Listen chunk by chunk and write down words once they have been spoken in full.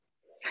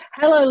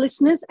Hello,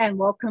 listeners, and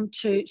welcome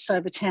to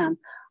Sober Town.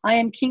 I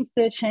am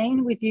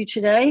King13 with you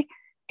today,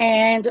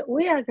 and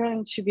we are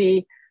going to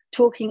be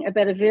talking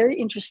about a very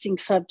interesting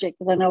subject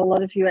that I know a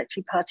lot of you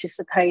actually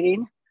participate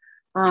in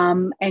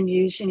and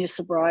use in your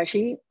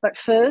sobriety. But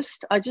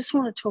first, I just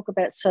want to talk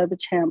about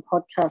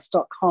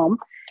sobertownpodcast.com.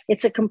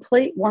 It's a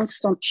complete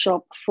one-stop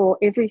shop for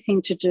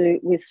everything to do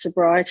with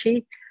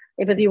sobriety.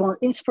 If you want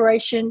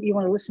inspiration, you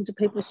want to listen to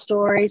people's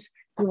stories,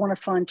 you want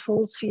to find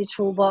tools for your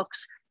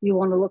toolbox, you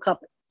want to look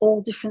up all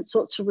different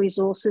sorts of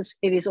resources,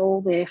 it is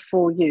all there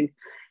for you.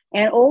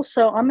 And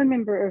also, I'm a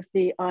member of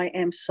the I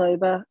Am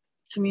Sober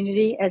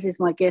community, as is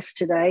my guest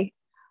today.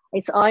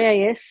 It's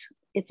IAS.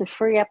 It's a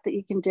free app that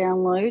you can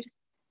download,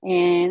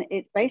 and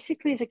it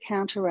basically is a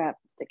counter app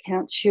that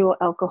counts your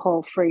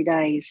alcohol-free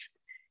days.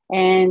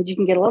 And you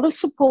can get a lot of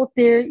support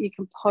there. You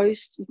can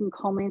post, you can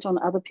comment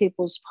on other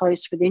people's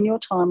posts within your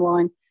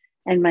timeline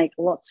and make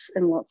lots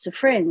and lots of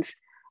friends.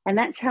 And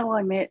that's how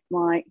I met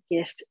my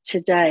guest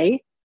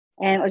today.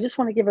 And I just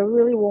want to give a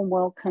really warm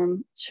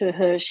welcome to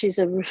her. She's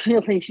an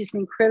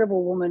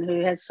incredible woman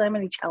who has so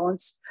many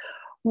talents,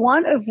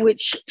 one of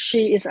which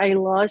she is a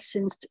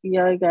licensed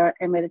yoga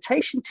and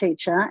meditation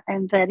teacher,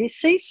 and that is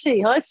Cee Cee.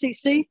 Hi, Cee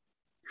Cee.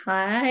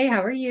 Hi,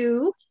 how are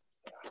you?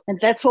 And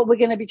that's what we're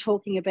going to be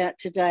talking about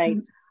today.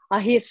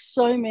 I hear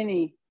so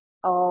many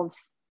of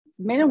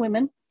men and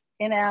women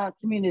in our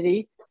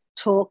community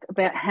talk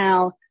about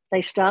how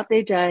they start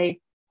their day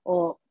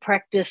or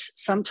practice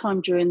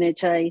sometime during their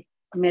day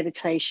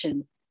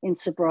meditation in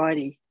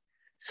sobriety.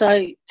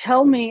 So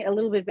tell me a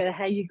little bit about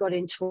how you got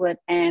into it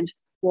and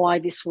why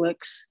this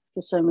works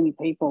for so many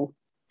people.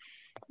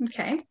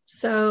 Okay,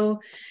 so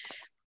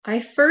I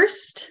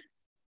first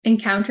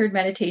encountered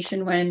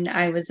meditation when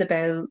I was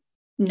about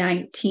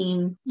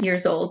 19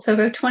 years old. So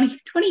about 20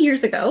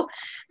 years ago,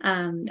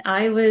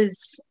 I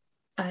was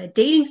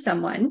dating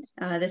someone.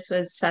 This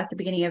was at the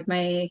beginning of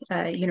my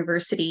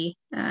university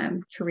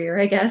career,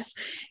 I guess.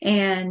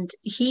 And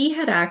he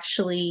had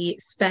actually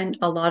spent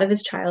a lot of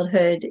his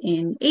childhood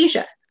in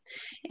Asia.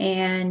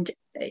 And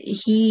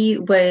he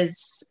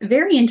was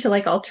very into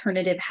like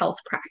alternative health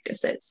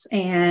practices.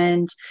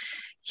 And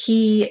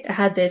he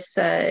had this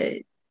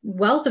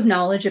wealth of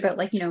knowledge about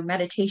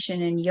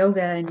meditation and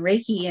yoga and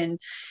Reiki. And,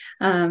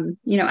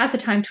 at the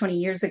time, 20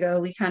 years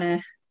ago, we kind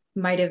of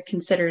might have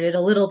considered it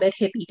a little bit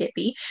hippy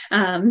dippy.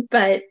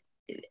 But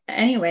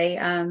anyway,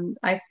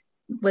 I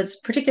was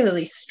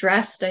particularly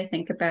stressed, I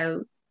think,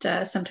 about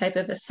some type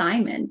of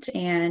assignment.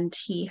 And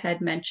he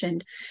had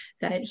mentioned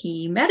that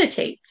he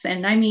meditates.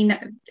 And I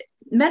mean,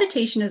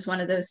 meditation is one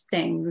of those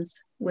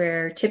things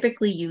where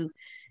typically you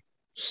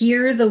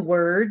hear the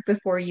word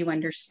before you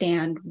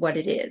understand what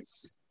it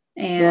is.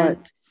 And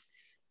Right.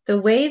 the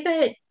way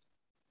that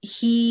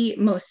he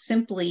most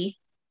simply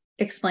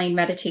explained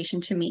meditation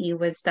to me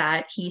was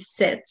that he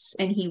sits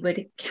and he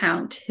would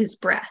count his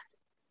breath.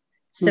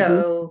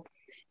 So,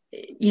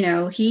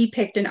 he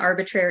picked an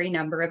arbitrary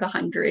number of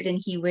 100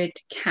 and he would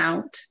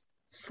count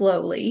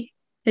slowly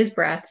his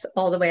breaths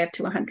all the way up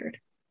to 100.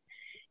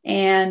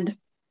 And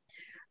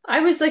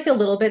I was like a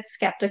little bit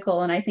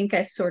skeptical, and I think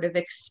I sort of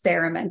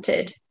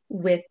experimented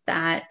with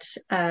that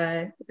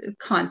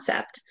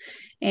concept.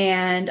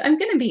 And I'm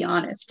going to be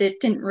honest,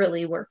 it didn't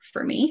really work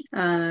for me.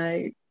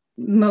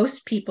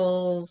 Most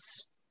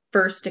people's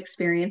first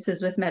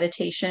experiences with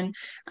meditation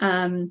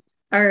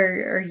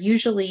are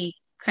usually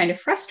kind of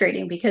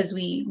frustrating because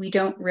we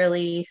don't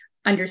really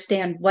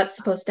understand what's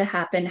supposed to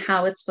happen,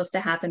 how it's supposed to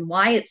happen,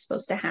 why it's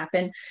supposed to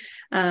happen.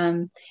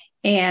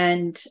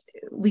 And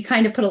we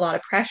kind of put a lot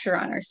of pressure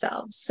on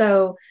ourselves.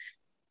 So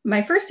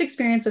my first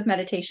experience with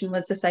meditation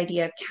was this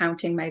idea of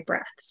counting my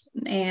breaths.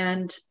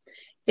 And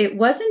it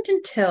wasn't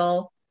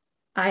until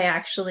I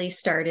actually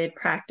started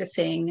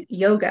practicing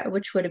yoga,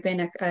 which would have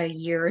been a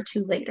year or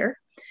two later,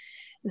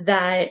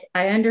 that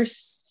I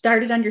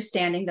started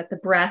understanding that the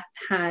breath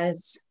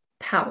has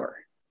power.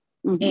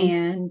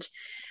 And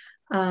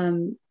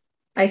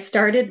I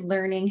started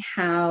learning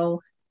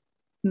how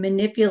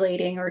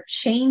manipulating or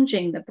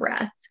changing the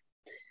breath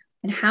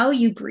and how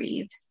you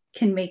breathe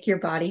can make your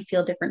body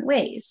feel different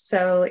ways.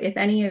 So if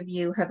any of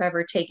you have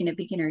ever taken a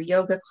beginner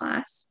yoga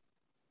class,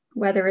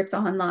 whether it's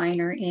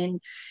online or in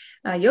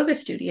a yoga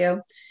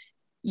studio,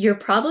 you're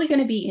probably going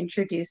to be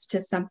introduced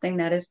to something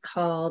that is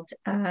called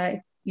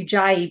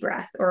Ujjayi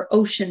breath or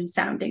ocean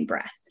sounding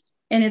breath.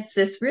 And it's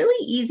this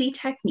really easy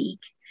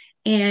technique,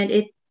 and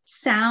it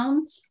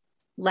sounds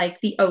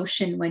like the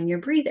ocean when you're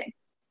breathing.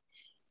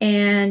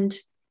 And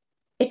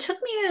it took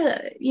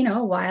me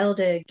a while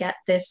to get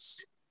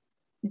this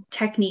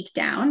technique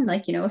down,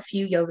 a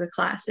few yoga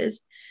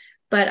classes.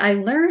 But I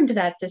learned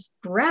that this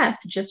breath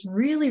just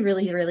really,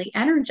 really, really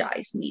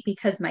energized me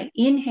because my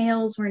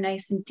inhales were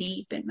nice and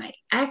deep and my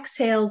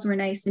exhales were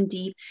nice and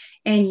deep,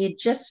 and you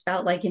just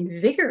felt like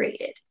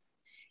invigorated.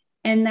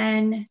 And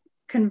then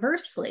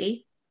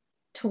conversely,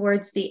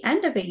 towards the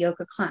end of a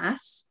yoga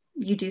class,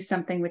 you do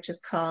something which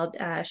is called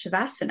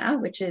Shavasana,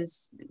 which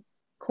is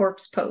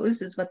corpse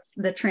pose, is what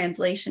the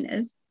translation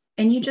is.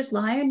 And you just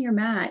lie on your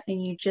mat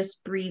and you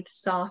just breathe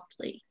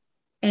softly.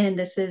 And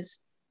this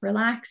is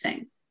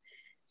relaxing.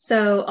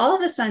 So all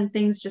of a sudden,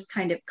 things just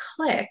kind of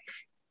click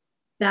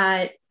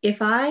that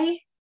if I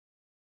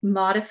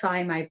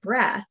modify my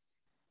breath,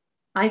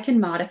 I can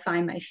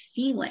modify my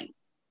feeling.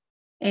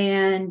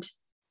 And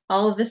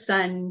all of a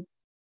sudden,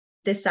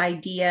 this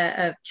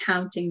idea of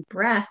counting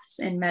breaths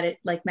and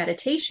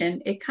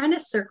meditation, it kind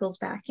of circles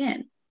back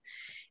in.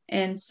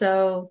 And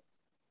so,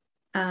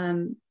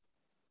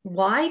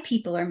 why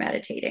people are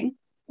meditating,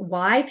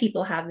 why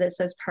people have this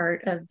as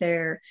part of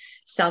their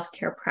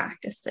self-care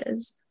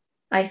practices,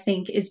 I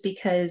think is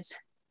because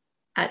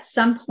at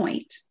some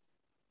point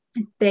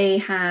they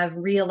have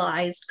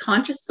realized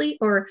consciously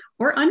or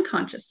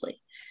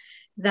unconsciously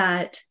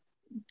that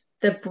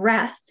the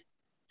breath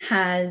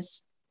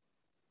has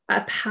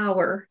a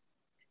power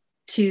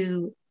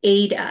to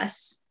aid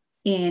us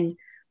in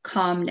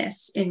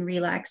calmness, in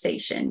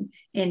relaxation,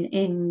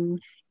 in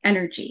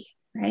energy,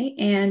 right?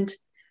 And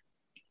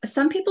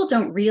some people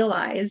don't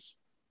realize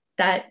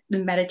that the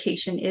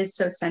meditation is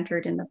so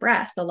centered in the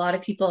breath. A lot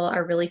of people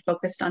are really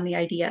focused on the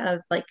idea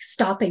of like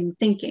stopping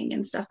thinking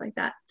and stuff like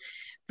that.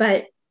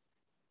 But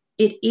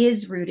it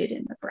is rooted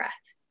in the breath,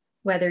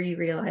 whether you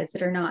realize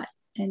it or not.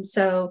 And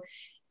so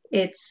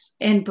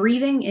and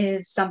breathing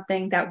is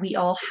something that we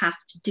all have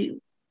to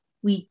do.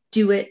 We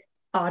do it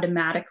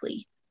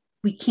automatically.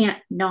 We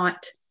can't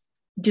not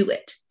do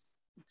it.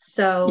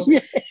 So yeah.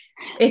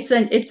 It's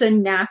a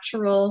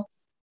natural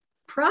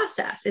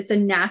process. It's a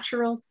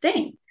natural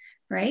thing,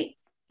 right?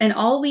 And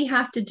all we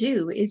have to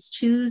do is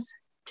choose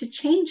to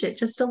change it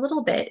just a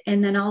little bit.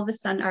 And then all of a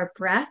sudden our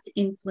breath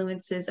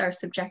influences our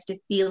subjective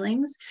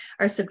feelings.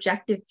 Our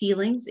subjective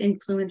feelings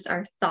influence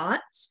our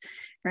thoughts,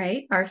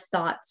 right? Our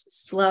thoughts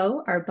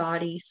slow, our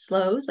body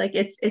slows. Like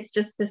it's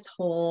just this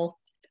whole,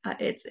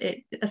 it's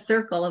a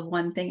circle of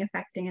one thing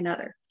affecting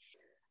another.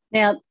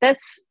 Now,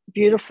 that's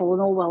beautiful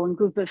and all well and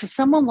good. But for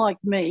someone like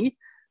me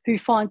who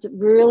finds it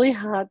really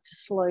hard to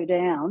slow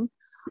down,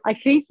 I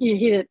think you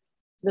hit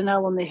the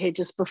nail on the head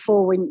just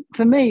before. When,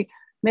 for me,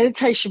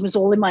 meditation was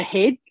all in my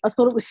head. I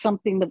thought it was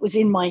something that was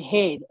in my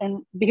head,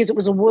 and because it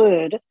was a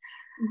word.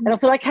 Mm-hmm. And I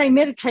thought, okay,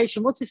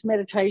 meditation, what's this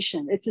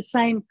meditation? It's the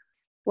same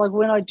like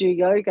when I do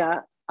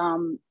yoga.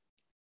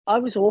 I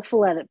was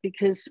awful at it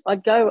because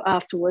I'd go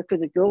after work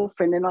with a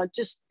girlfriend and I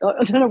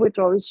don't know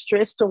whether I was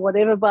stressed or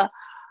whatever, but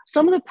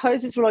some of the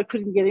poses where I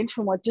couldn't get into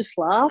them, I'd just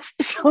laugh.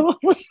 So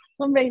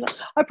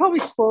I probably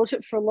spoiled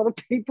it for a lot of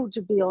people,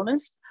 to be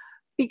honest,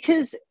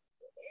 because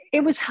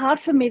it was hard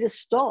for me to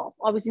stop.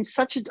 I was in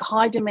such a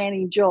high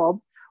demanding job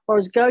where I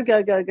was go,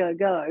 go, go, go,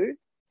 go,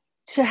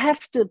 to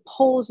have to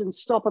pause and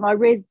stop. And I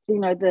read,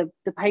 the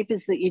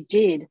papers that you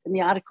did and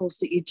the articles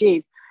that you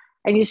did,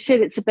 and you said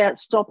it's about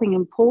stopping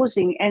and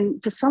pausing.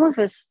 And for some of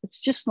us,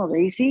 it's just not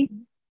easy.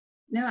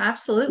 No,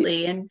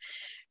 absolutely. And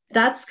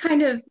that's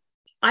kind of,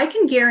 I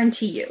can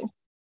guarantee you,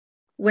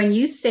 when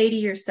you say to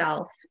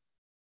yourself,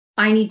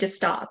 I need to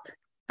stop,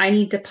 I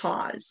need to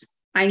pause,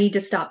 I need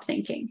to stop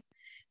thinking,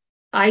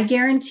 I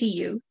guarantee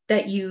you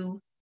that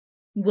you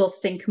will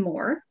think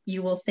more,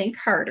 you will think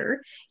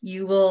harder,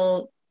 you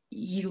will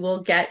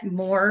get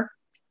more,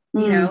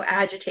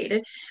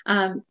 agitated.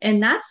 And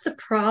that's the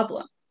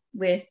problem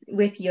with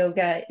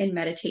yoga and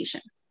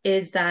meditation,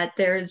 is that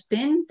there's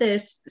been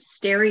this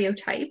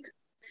stereotype,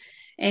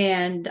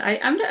 and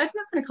I'm not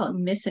going to call it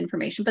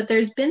misinformation, but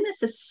there's been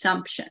this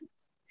assumption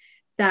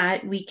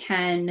that we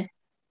can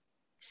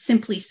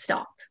simply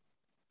stop.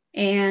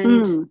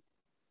 And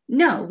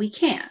no, we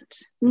can't.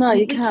 No,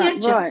 we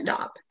can't just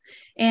stop.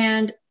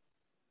 And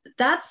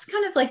that's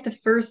kind of like the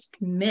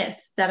first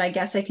myth that I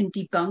guess I can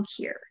debunk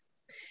here.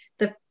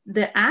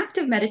 The act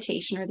of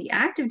meditation, or the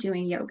act of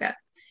doing yoga,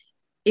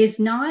 is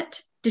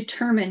not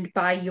determined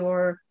by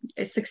your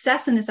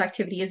success in this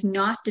activity, is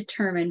not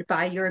determined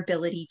by your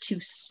ability to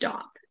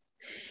stop.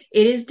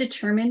 It is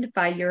determined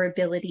by your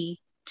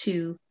ability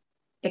to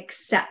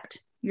accept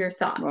your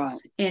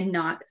thoughts and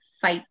not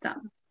fight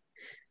them.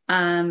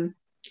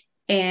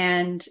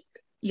 And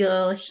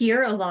you'll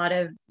hear a lot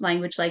of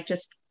language like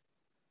just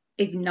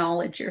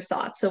acknowledge your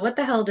thoughts. So what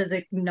the hell does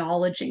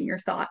acknowledging your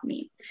thought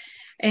mean?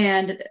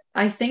 And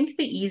I think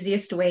the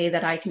easiest way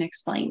that I can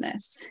explain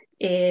this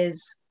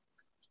is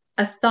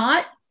a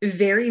thought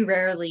very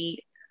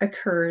rarely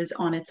occurs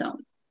on its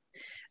own.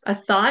 A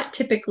thought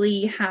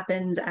typically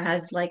happens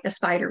as like a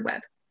spider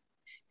web.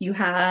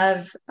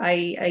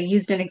 I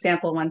used an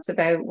example once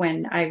about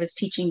when I was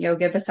teaching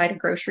yoga beside a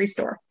grocery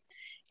store.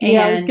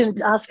 Yeah, I was going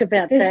to ask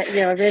about that.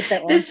 Yeah, I read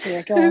that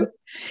one.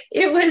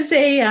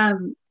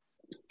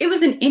 It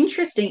was an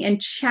interesting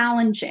and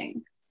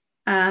challenging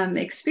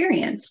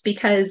experience,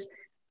 because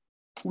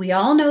we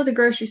all know the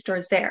grocery store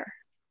is there.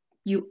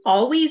 You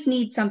always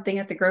need something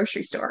at the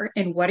grocery store.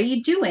 And what are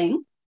you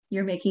doing?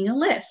 You're making a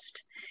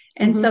list.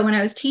 And so when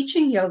I was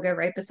teaching yoga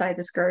right beside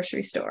this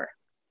grocery store,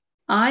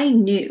 I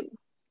knew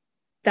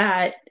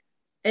that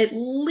at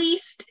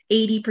least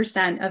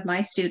 80% of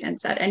my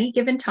students at any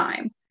given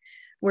time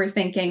were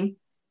thinking,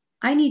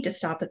 I need to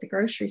stop at the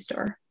grocery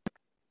store.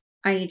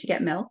 I need to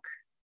get milk.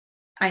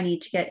 I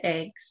need to get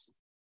eggs.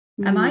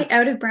 Am I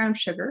out of brown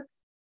sugar?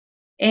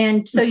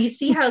 And so you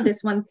see how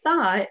this one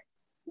thought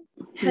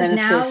has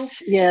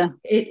Manifests. now, Yeah.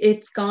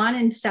 it's gone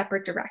in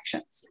separate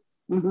directions.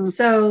 Mm-hmm.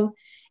 So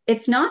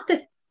it's not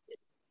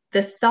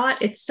the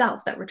thought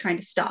itself that we're trying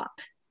to stop.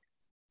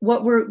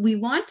 What we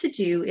want to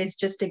do is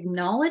just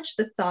acknowledge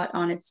the thought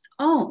on its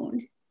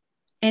own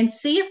and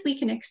see if we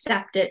can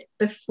accept it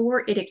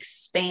before it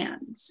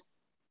expands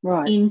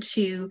Right.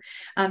 into,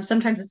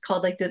 sometimes it's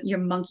called like your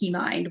monkey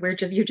mind, where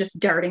you're just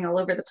darting all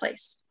over the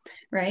place,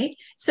 right?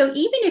 So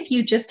even if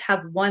you just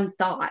have one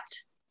thought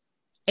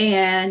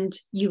and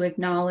you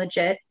acknowledge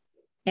it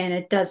and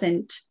it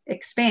doesn't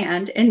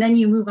expand, and then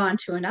you move on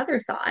to another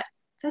thought,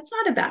 that's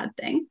not a bad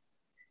thing.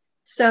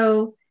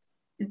 So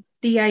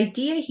the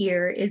idea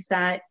here is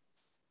that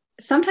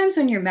sometimes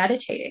when you're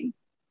meditating,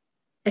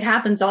 it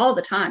happens all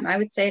the time. I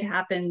would say it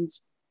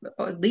happens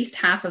at least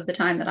half of the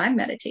time that I'm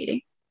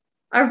meditating.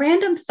 A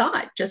random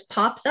thought just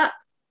pops up,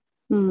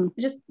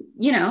 just,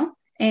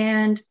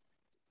 and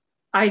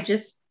I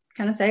just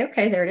kind of say,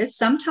 okay, there it is.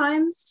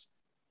 Sometimes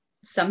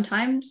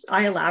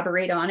I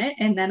elaborate on it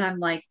and then I'm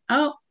like,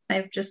 oh,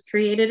 I've just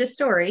created a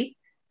story.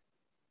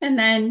 And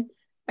then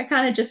I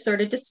kind of just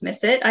sort of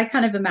dismiss it. I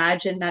kind of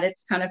imagine that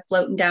it's kind of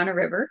floating down a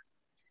river.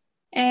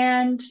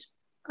 And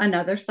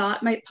another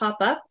thought might pop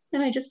up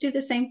and I just do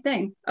the same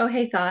thing. Oh,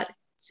 hey, thought,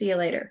 see you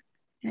later.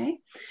 Okay.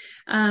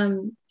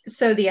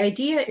 So the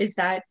idea is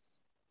that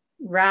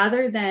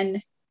rather than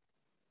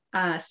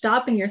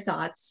stopping your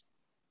thoughts,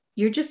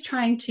 you're just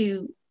trying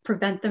to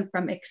prevent them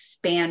from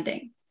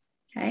expanding.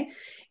 Okay.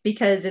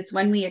 Because it's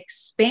when we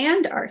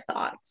expand our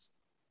thoughts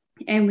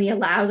and we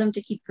allow them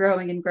to keep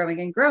growing and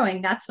growing and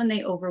growing, that's when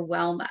they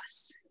overwhelm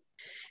us.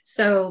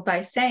 So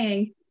by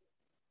saying,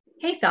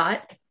 hey,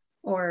 thought,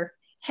 or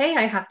hey,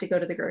 I have to go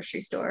to the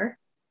grocery store.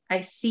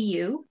 I see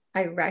you.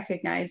 I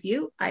recognize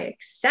you. I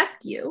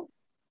accept you.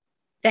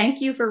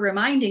 Thank you for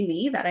reminding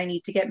me that I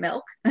need to get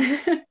milk.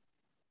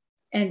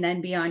 And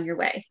then be on your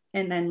way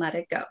and then let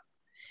it go.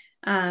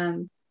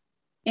 And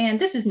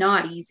this is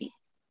not easy.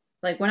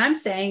 Like when I'm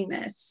saying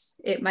this,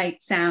 it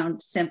might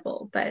sound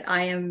simple, but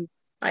I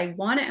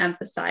want to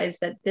emphasize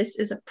that this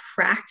is a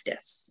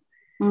practice,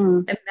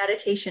 a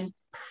meditation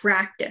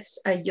practice,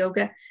 a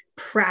yoga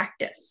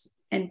practice.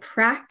 And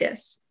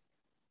practice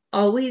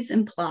always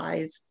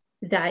implies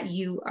that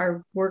you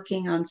are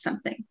working on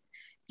something.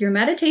 Your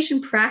meditation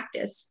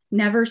practice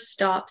never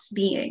stops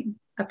being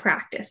a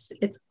practice.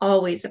 It's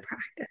always a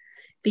practice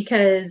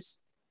because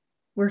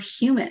we're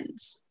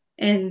humans,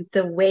 and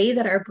the way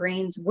that our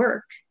brains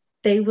work,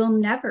 they will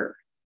never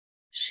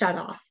shut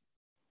off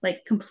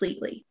like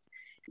completely.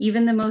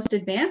 Even the most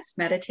advanced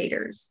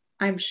meditators,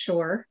 I'm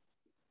sure,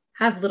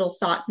 have little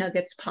thought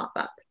nuggets pop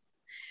up.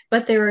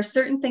 But there are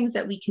certain things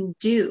that we can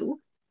do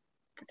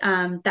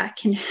that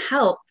can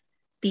help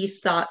these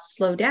thoughts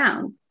slow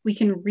down. We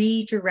can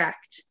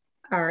redirect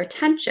our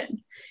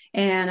attention.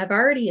 And I've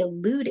already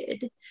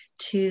alluded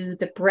to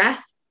the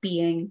breath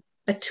being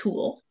a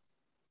tool,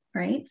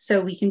 right?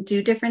 So we can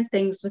do different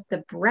things with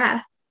the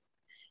breath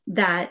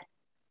that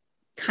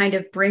kind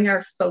of bring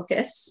our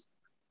focus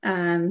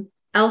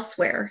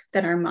elsewhere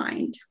than our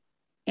mind.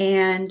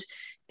 And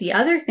the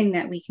other thing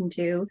that we can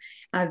do,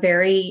 a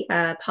very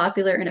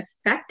popular and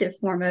effective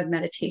form of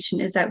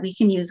meditation, is that we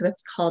can use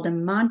what's called a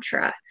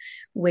mantra,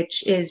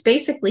 which is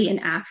basically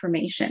an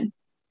affirmation.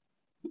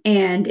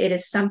 And it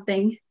is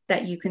something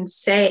that you can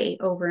say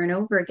over and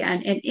over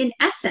again. And in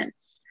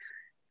essence,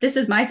 this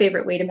is my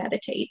favorite way to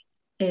meditate,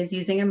 is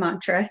using a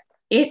mantra.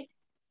 It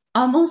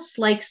almost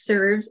like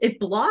it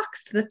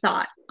blocks the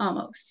thought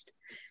almost,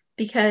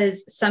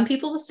 because some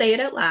people will say it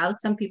out loud,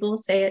 some people will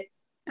say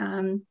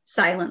it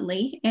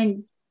silently,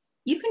 and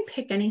you can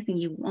pick anything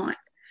you want.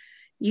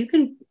 You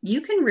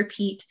can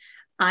repeat,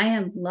 I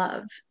am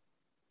love,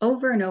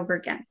 over and over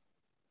again.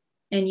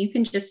 And you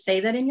can just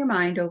say that in your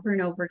mind over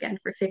and over again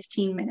for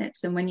 15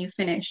 minutes. And when you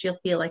finish, you'll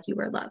feel like you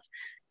were love.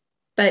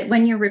 But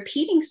when you're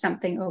repeating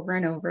something over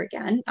and over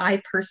again,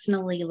 I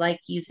personally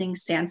like using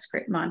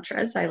Sanskrit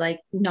mantras. I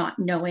like not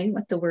knowing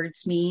what the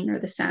words mean or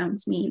the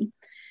sounds mean.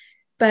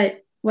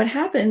 But what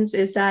happens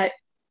is that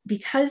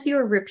because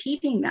you're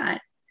repeating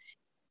that,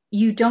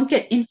 you don't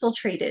get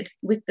infiltrated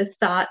with the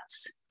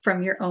thoughts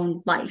from your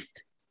own life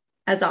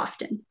as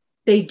often.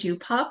 They do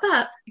pop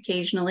up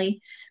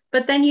occasionally,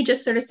 but then you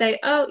just sort of say,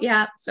 oh,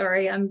 yeah,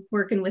 sorry, I'm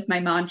working with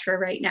my mantra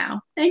right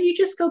now. And you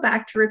just go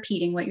back to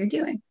repeating what you're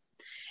doing.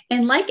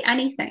 And like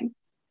anything,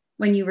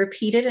 when you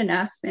repeat it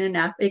enough and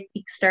enough, it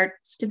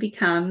starts to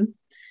become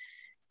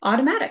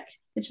automatic.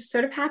 It just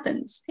sort of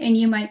happens. And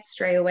you might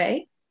stray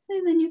away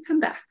and then you come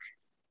back.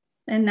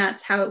 And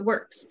that's how it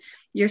works.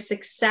 Your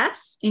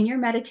success in your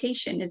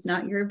meditation is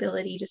not your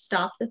ability to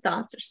stop the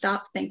thoughts or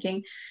stop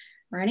thinking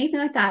or anything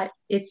like that.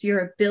 It's your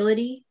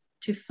ability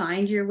to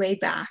find your way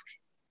back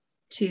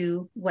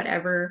to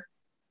whatever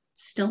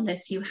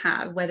stillness you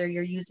have, whether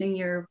you're using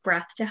your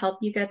breath to help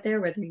you get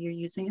there, whether you're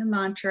using a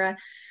mantra,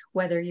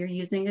 whether you're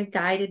using a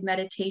guided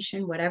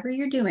meditation, whatever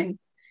you're doing,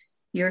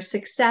 your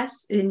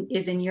success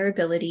is in your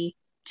ability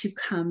to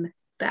come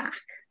back.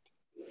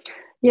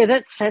 Yeah,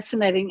 that's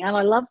fascinating. And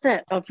I love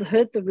that. I've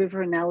heard the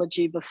river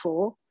analogy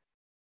before.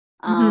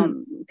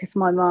 because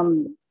my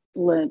mum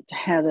learned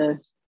how to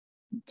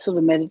sort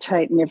of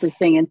meditate and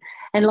everything.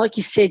 And like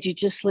you said, you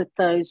just let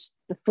the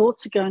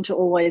thoughts are going to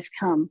always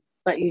come,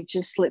 but you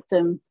just let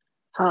them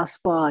pass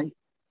by.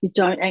 You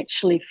don't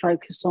actually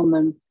focus on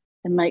them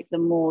and make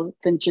them more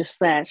than just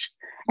that.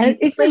 And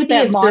it's not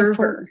about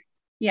mindful.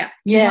 Yeah.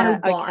 You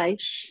want to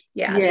watch. Okay.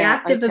 Yeah. The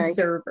active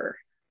observer.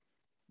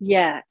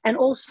 Yeah. And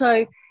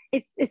also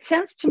it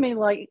sounds to me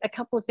like a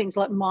couple of things,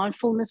 like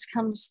mindfulness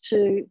comes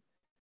to,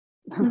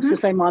 I was going to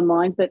say my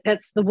mind, but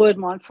that's the word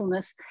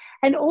mindfulness.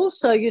 And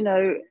also, you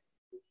know,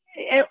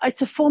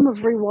 it's a form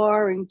of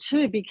rewiring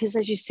too, because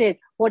as you said,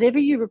 whatever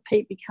you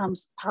repeat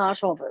becomes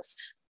part of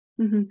us.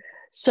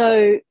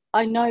 So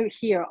I know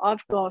here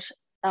I've got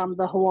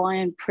the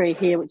Hawaiian prayer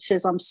here, which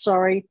says, I'm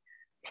sorry,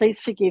 please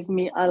forgive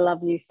me, I love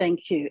you,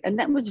 thank you. And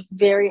that was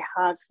very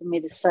hard for me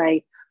to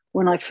say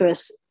when I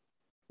first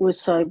was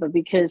sober,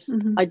 because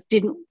I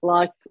didn't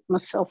like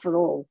myself at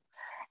all.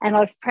 And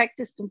I've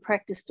practiced and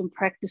practiced and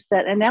practiced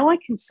that. And now I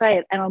can say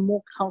it and I'm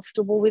more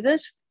comfortable with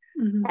it.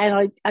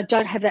 And I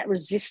don't have that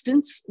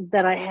resistance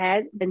that I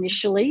had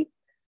initially.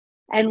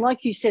 And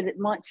like you said, it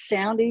might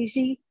sound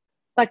easy,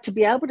 but to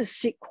be able to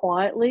sit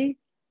quietly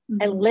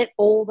and let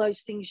all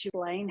those things you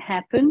blame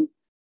happen,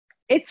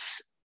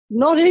 it's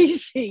not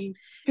easy.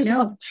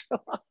 No.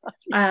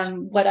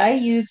 What I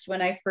used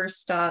when I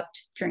first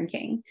stopped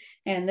drinking,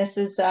 and this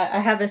is, I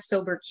have a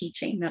sober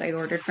keychain that I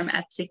ordered from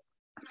Etsy,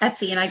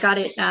 and I got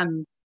it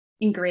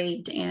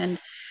engraved. And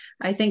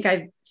I think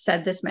I've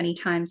said this many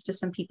times to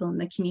some people in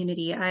the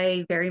community.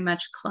 I very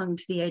much clung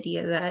to the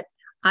idea that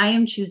I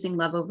am choosing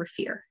love over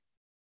fear.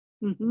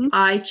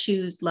 I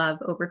choose love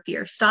over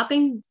fear.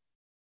 Stopping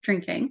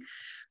drinking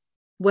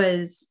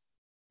was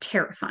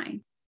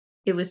terrifying.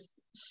 It was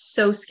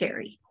so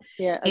scary.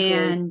 Yeah.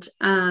 Agreed.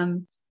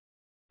 And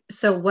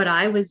so what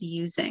I was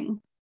using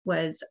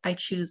was, I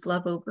choose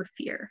love over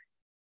fear.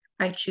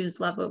 I choose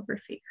love over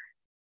fear.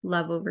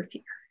 Love over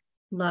fear.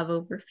 Love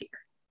over fear.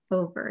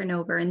 Over and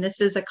over. And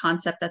this is a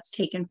concept that's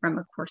taken from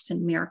A Course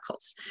in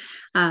Miracles.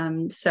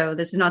 So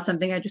this is not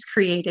something I just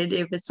created.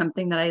 It was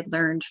something that I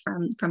learned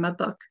from a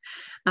book,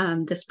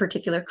 this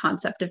particular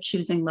concept of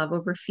choosing love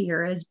over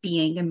fear as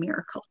being a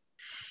miracle.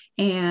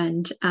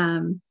 And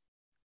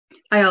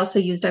I also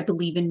used, I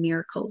believe in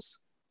miracles,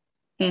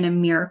 and a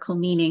miracle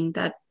meaning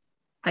that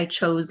I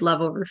chose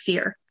love over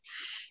fear.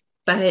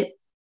 But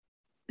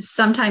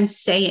sometimes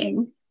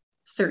saying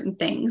certain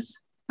things,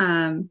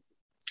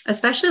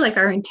 especially like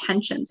our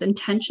intentions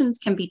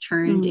can be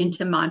turned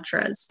into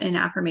mantras and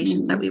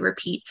affirmations that we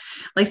repeat.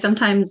 Like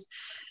sometimes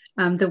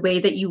the way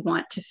that you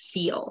want to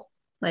feel,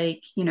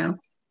 like, you know,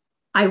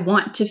 I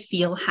want to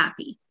feel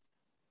happy.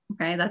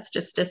 Okay. That's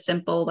just a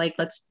simple, like,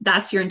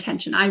 that's your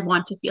intention. I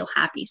want to feel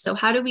happy. So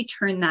how do we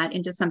turn that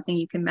into something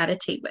you can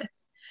meditate with?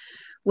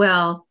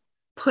 Well,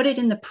 put it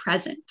in the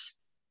present,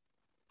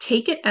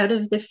 take it out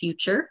of the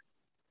future,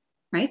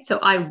 right? So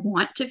I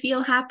want to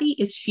feel happy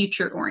is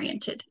future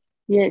oriented.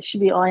 Yeah, it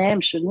should be I am,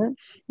 shouldn't it?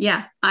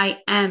 Yeah, I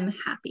am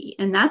happy.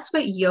 And that's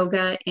what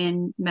yoga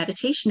and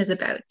meditation is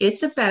about.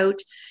 It's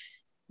about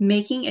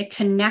making a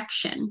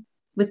connection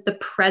with the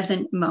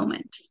present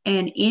moment.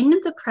 And in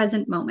the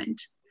present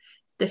moment,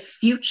 the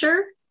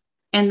future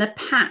and the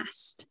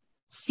past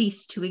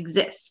cease to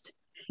exist.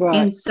 Right.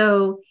 And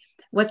so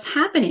what's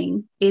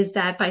happening is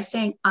that by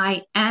saying,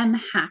 I am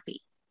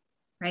happy,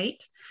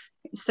 right?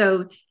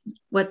 So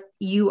what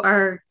you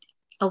are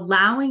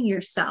allowing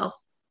yourself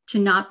to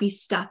not be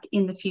stuck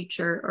in the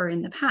future or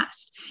in the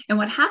past. And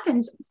what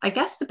happens, I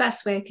guess the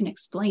best way I can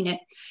explain it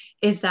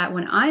is that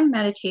when I'm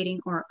meditating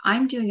or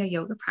I'm doing a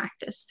yoga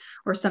practice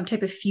or some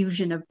type of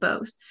fusion of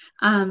both,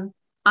 I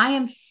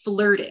am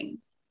flirting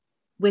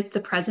with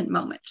the present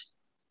moment.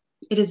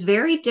 It is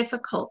very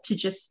difficult to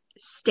just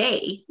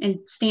stay and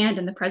stand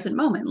in the present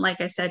moment.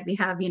 Like I said, we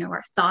have, you know,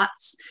 our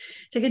thoughts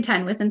to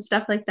contend with and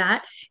stuff like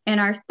that. And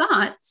our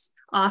thoughts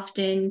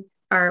often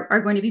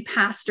are going to be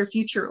past or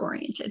future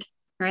oriented.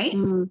 Right.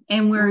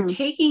 And we're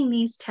taking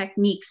these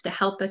techniques to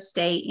help us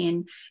stay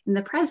in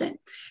the present.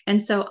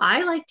 And so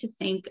I like to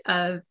think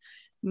of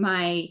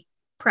my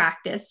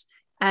practice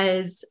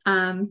as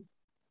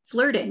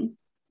flirting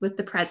with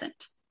the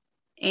present.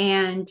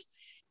 And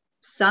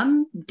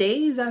some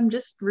days I'm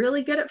just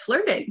really good at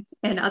flirting,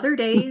 and other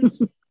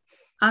days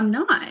I'm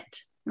not.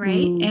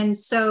 Right. And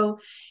so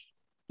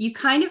you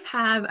kind of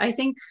have, I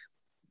think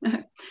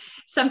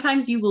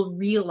sometimes you will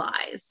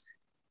realize,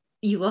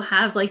 you will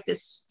have like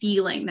this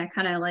feeling that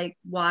kind of like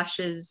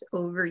washes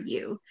over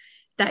you,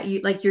 that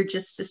you like you're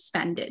just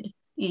suspended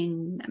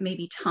in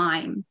maybe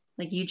time.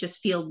 Like you just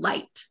feel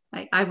light.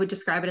 I would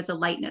describe it as a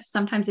lightness.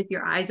 Sometimes if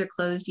your eyes are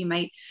closed, you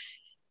might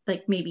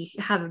like maybe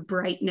have a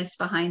brightness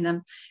behind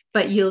them,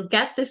 but you'll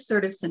get this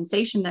sort of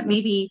sensation that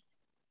maybe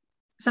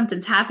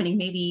something's happening.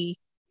 Maybe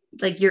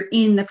like you're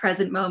in the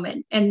present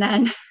moment. And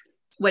then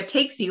what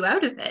takes you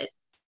out of it,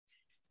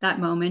 that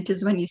moment,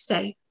 is when you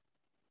say,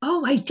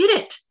 oh, I did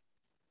it.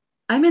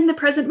 I'm in the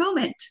present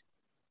moment.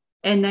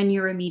 And then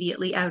you're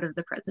immediately out of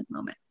the present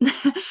moment.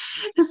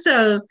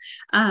 So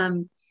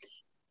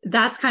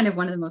that's kind of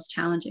one of the most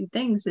challenging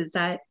things, is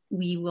that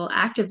we will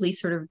actively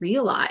sort of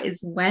realize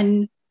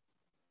when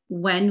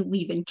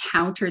we've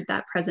encountered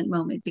that present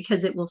moment,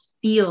 because it will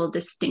feel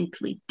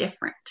distinctly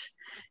different,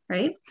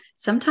 right?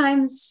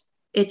 Sometimes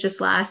it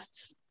just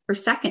lasts for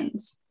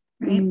seconds,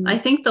 right? I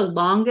think the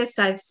longest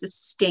I've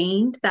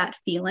sustained that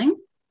feeling,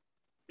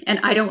 and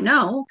I don't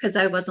know because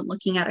I wasn't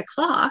looking at a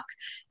clock,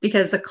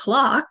 because a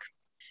clock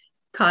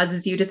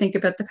causes you to think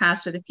about the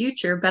past or the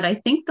future. But I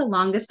think the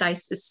longest I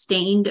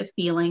sustained a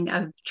feeling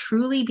of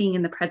truly being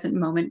in the present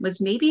moment was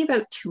maybe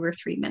about 2 or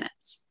 3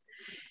 minutes.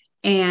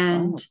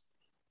 And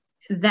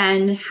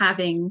then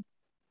having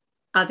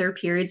other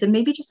periods of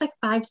maybe just like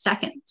 5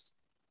 seconds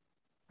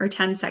or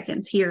 10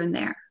 seconds here and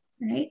there,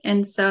 right?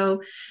 And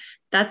so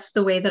that's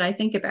the way that I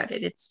think about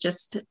it. It's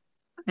just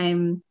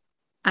I'm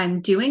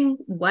doing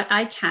what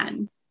I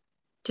can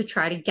to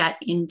try to get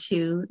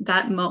into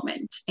that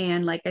moment.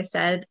 And like I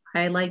said,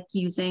 I like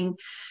using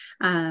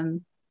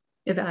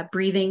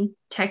breathing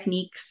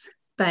techniques,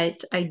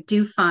 but I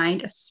do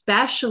find,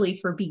 especially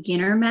for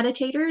beginner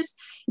meditators,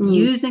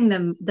 using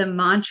the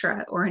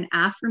mantra or an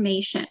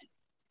affirmation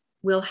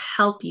will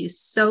help you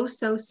so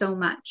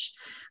much.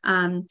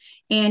 And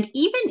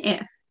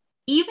even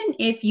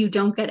if you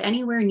don't get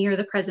anywhere near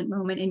the present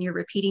moment and you're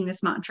repeating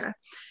this mantra,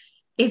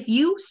 if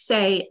you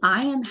say,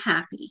 I am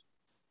happy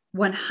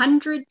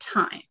 100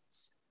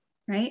 times,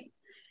 right?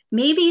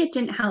 Maybe it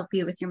didn't help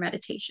you with your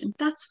meditation.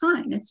 That's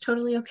fine. It's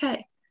totally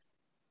okay.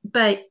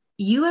 But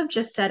you have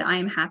just said, I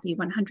am happy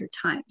 100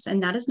 times.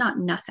 And that is not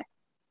nothing,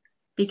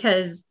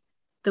 because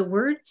the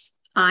words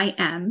I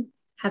am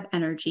have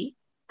energy.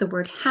 The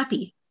word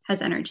happy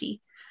has energy.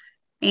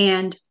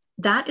 And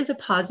that is a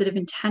positive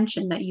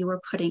intention that you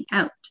are putting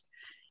out.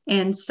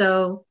 And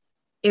so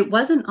it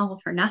wasn't all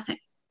for nothing,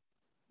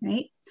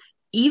 right?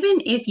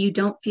 Even if you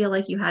don't feel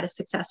like you had a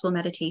successful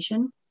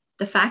meditation,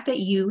 the fact that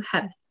you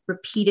have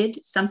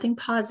repeated something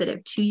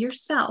positive to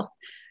yourself,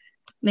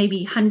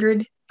 maybe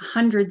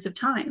hundreds of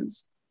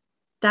times,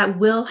 that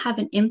will have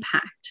an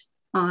impact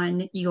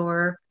on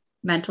your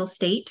mental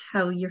state,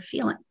 how you're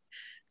feeling.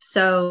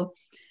 So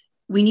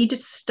we need to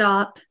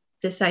stop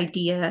this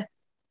idea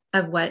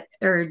of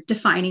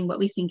defining what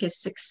we think is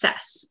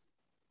success,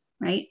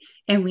 right?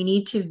 And we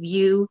need to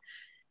view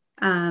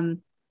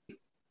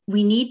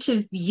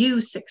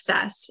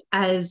success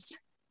as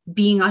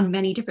being on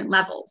many different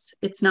levels.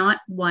 It's not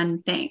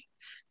one thing,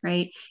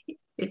 right?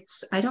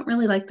 I don't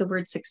really like the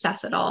word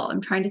success at all.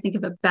 I'm trying to think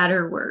of a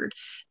better word,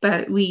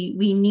 but we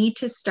need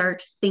to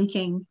start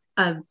thinking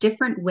of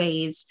different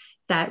ways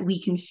that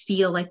we can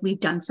feel like we've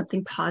done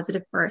something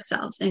positive for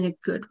ourselves in a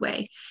good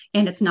way.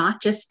 And it's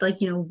not just like,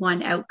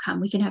 one outcome.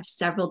 We can have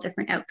several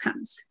different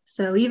outcomes.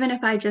 So even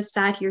if I just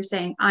sat here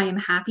saying, I am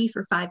happy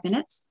for 5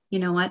 minutes, you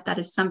know what? That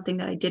is something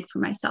that I did for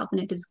myself,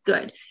 and it is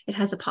good. It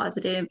has a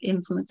positive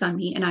influence on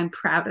me, and I'm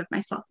proud of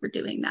myself for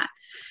doing that.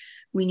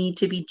 We need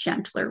to be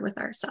gentler with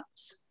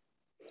ourselves.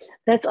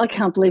 I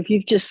can't believe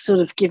you've just sort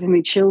of given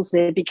me chills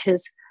there,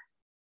 because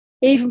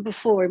even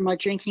before, in my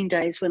drinking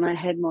days, when I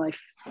had my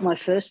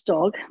first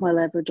dog, my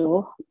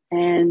Labrador,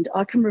 and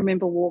I can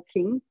remember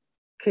walking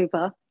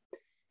Cooper,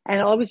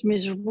 and I was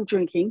miserable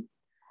drinking,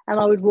 and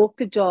I would walk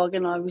the dog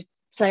and I would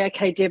say,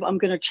 okay, Deb, I'm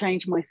going to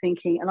change my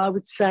thinking. And I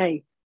would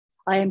say,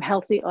 I am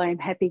healthy, I am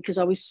happy, because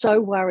I was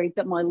so worried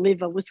that my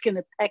liver was going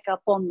to pack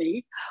up on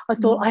me. I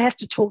thought, I have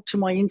to talk to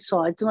my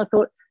insides. And I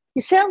thought,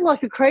 you sound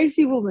like a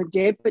crazy woman,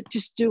 Deb, but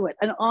just do it.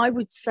 And I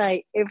would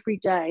say every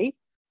day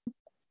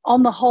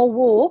on the whole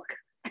walk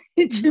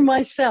to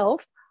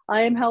myself,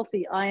 I am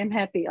healthy, I am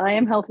happy, I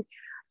am healthy,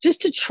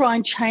 just to try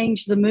and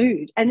change the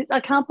mood. And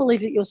I can't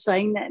believe that you're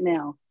saying that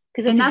now,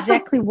 because that's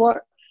exactly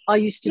what I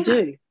used to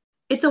do.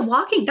 That's a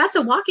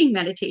walking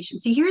meditation.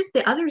 See, here's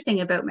the other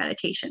thing about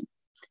meditation,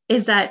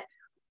 is that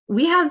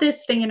we have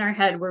this thing in our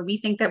head where we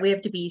think that we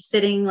have to be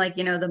sitting like,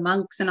 the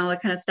monks and all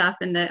that kind of stuff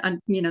in the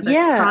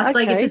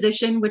cross-legged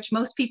position, which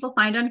most people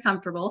find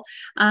uncomfortable.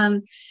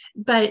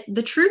 But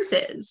the truth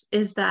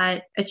is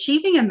that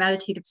achieving a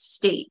meditative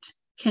state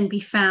can be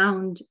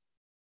found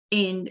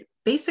in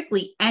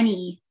basically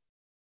any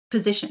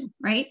position,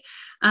 right?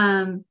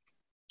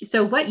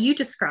 So what you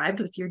described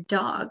with your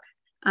dog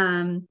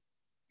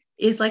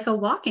is like a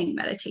walking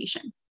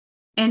meditation.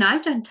 And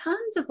I've done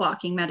tons of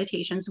walking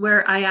meditations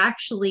where I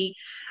actually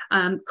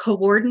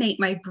coordinate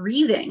my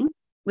breathing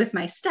with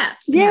my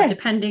steps,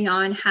 depending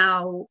on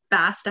how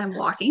fast I'm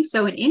walking.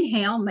 So an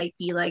inhale might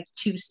be like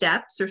 2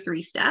 steps or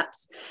 3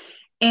 steps.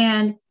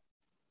 And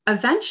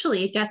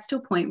eventually it gets to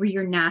a point where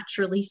you're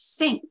naturally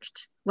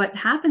synced. What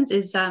happens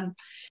is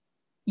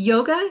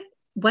yoga,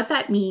 what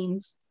that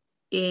means,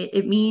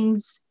 it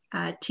means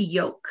to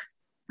yoke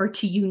or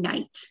to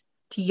unite.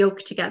 To yoke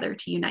together,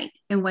 to unite.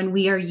 And when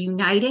we are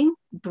uniting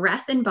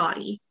breath and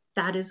body,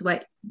 that is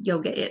what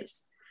yoga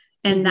is.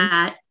 And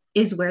that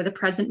is where the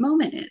present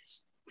moment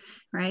is,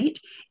 right?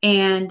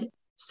 And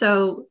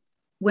so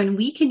when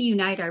we can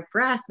unite our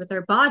breath with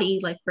our body,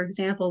 like for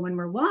example, when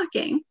we're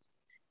walking,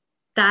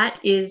 that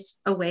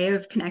is a way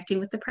of connecting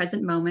with the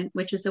present moment,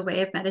 which is a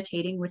way of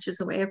meditating, which is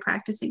a way of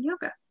practicing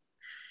yoga.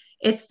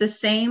 It's the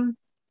same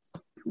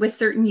with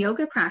certain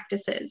yoga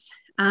practices,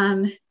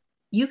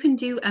 you can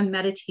do a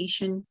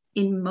meditation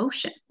in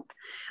motion.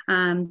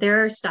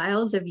 There are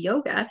styles of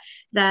yoga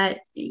that,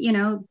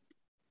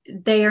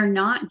 they are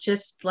not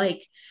just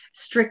like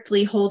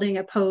strictly holding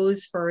a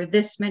pose for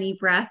this many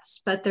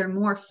breaths, but they're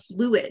more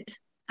fluid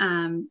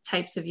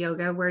types of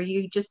yoga where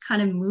you just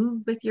kind of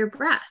move with your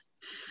breath.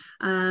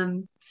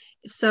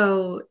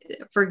 So,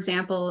 for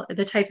example,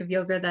 the type of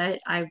yoga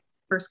that I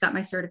first got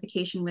my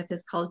certification with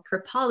is called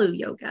Kripalu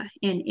yoga,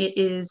 and it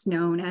is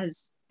known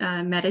as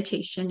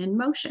meditation in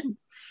motion.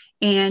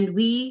 And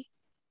we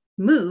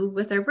move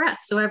with our breath.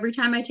 So every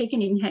time I take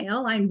an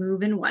inhale, I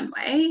move in one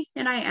way,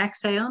 and I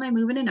exhale and I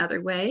move in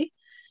another way.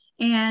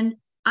 And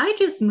I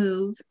just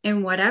move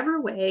in whatever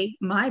way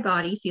my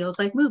body feels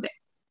like moving.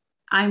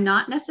 I'm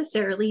not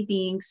necessarily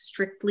being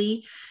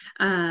strictly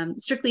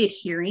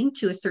adhering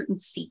to a certain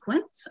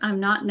sequence.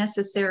 I'm not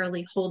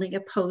necessarily holding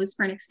a pose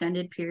for an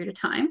extended period of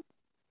time.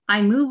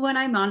 I move when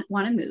I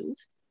want to move.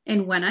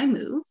 And when I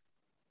move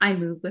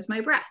with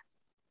my breath,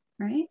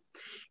 right?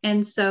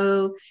 And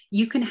so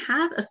you can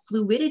have a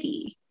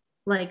fluidity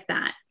like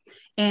that.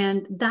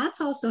 And that's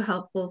also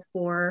helpful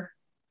for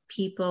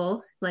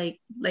people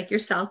like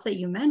yourself that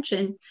you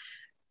mentioned,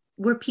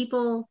 where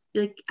people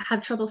like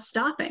have trouble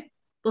stopping.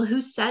 Well,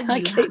 who says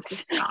you have to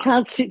stop?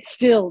 Can't sit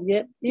still.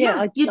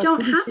 Yeah. You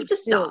don't have to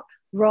stop.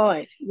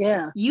 Right.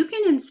 Yeah. You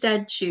can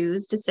instead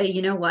choose to say,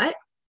 you know what?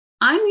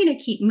 I'm going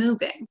to keep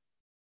moving,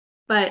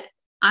 but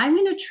I'm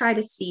going to try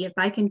to see if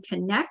I can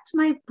connect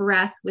my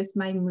breath with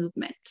my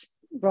movement.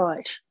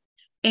 Right.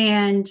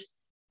 And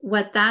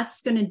what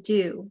that's going to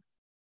do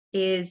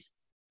is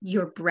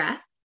your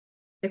breath,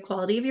 the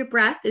quality of your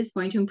breath is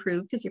going to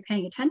improve because you're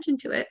paying attention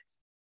to it.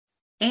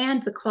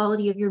 And the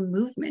quality of your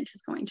movement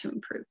is going to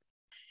improve.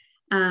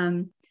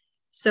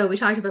 So we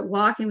talked about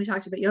walking, we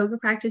talked about yoga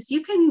practice.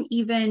 You can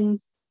even,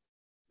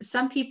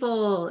 some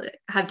people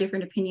have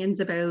different opinions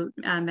about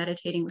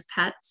meditating with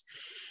pets,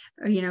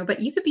 but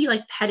you could be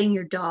like petting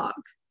your dog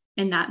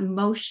in that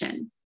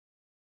motion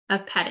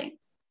of petting,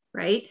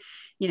 right?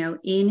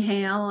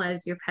 Inhale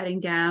as you're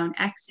petting down,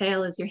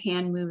 exhale as your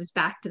hand moves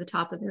back to the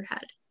top of their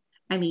head.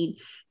 I mean,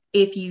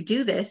 if you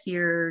do this,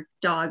 your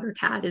dog or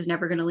cat is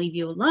never going to leave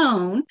you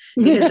alone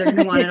because they're going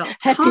to want it all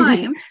the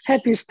time.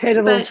 Happiest pet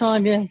of all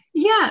time, yeah.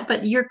 Yeah,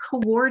 but you're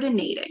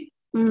coordinating.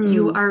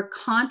 You are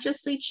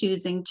consciously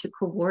choosing to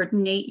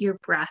coordinate your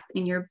breath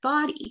in your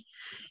body.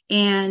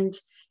 And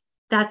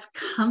that's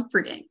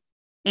comforting.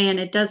 And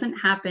it doesn't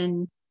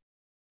happen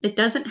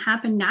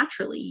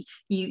naturally.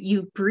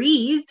 You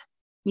breathe,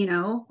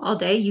 all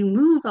day, you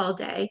move all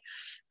day,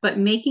 but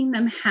making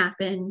them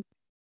happen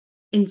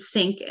in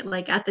sync,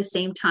 like at the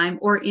same time,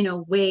 or in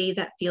a way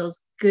that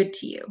feels good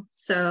to you.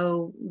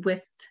 So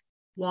with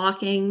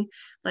walking,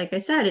 like I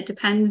said, it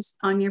depends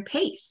on your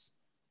pace,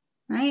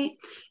 right?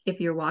 If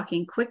you're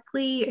walking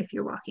quickly, if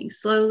you're walking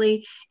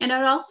slowly, and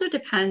it also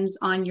depends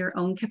on your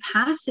own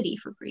capacity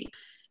for breathing.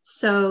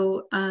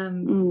 So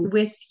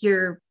with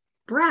your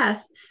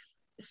breath,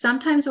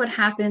 sometimes what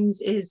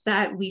happens is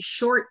that we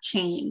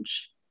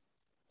shortchange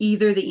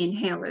either the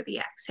inhale or the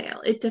exhale.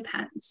 It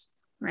depends,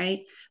 right?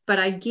 But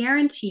I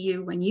guarantee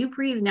you, when you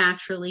breathe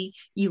naturally,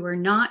 you are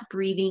not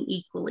breathing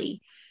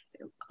equally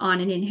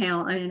on an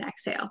inhale and an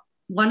exhale.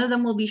 One of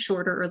them will be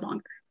shorter or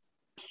longer.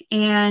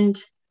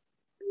 And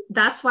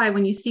that's why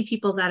when you see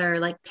people that are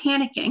like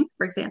panicking,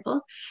 for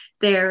example,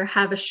 they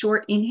have a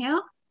short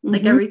inhale,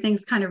 like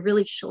everything's kind of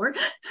really short,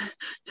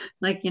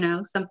 like,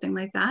 something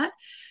like that.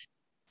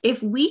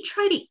 If we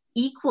try to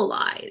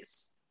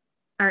equalize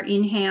our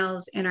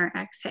inhales and our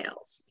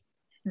exhales,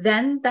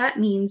 then that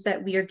means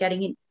that we are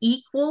getting an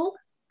equal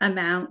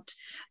amount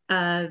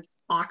of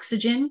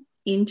oxygen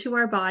into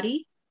our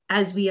body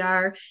as we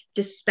are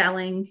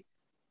dispelling,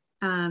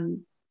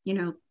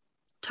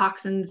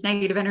 toxins,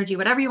 negative energy,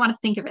 whatever you want to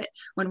think of it,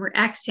 when we're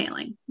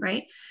exhaling,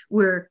 right?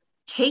 We're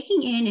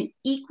taking in an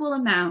equal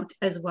amount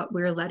as what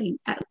we're letting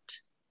out,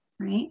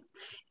 right?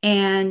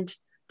 And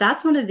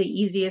that's one of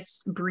the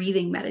easiest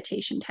breathing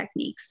meditation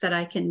techniques that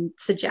I can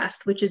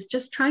suggest, which is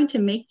just trying to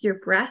make your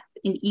breath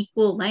in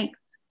equal length,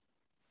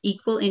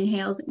 equal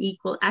inhales and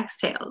equal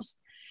exhales.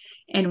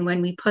 And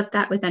when we put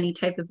that with any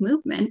type of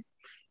movement,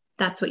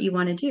 that's what you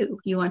want to do.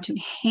 You want to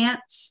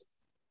enhance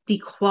the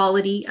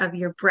quality of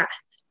your breath.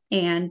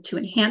 And to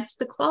enhance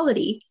the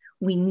quality,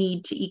 we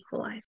need to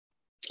equalize.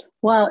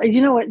 Wow.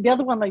 You know what? The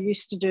other one I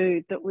used to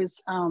do that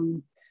was,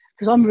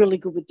 because I'm really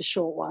good with the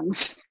short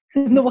ones,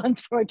 and the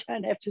ones where I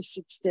don't have to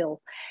sit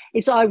still,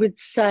 is I would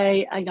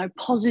say,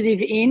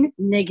 positive in,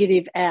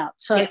 negative out.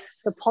 So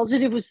yes. The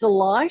positive was the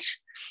light.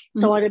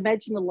 So I'd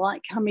imagine the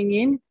light coming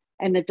in,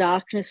 and the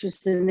darkness was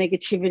the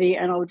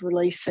negativity, and I would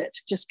release it,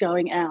 just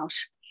going out.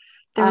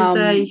 There was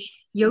a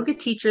yoga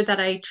teacher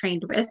that I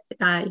trained with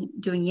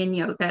doing yin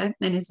yoga,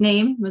 and his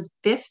name was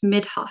Biff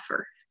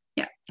Midhofer.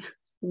 Yeah,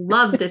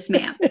 love this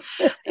man.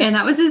 And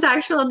that was his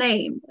actual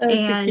name. That's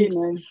and a cute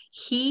name.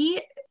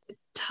 He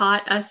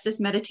taught us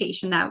this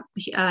meditation that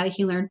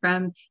he learned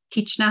from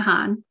Thich Nhat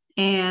Hanh,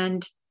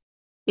 and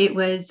it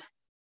was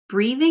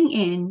breathing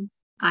in,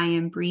 I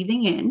am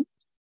breathing in.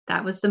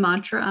 That was the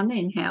mantra on the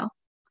inhale.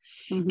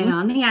 Mm-hmm. And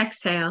on the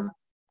exhale,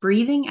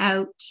 breathing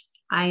out,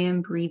 I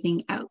am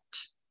breathing out.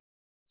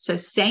 So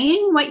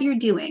saying what you're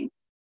doing,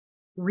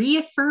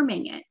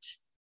 reaffirming it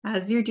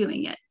as you're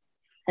doing it.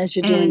 As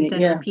you're doing and it,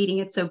 then yeah. repeating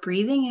it. So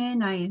breathing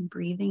in, I am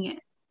breathing in.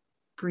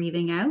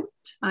 Breathing out,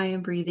 I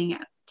am breathing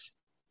out.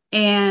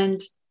 And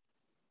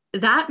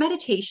that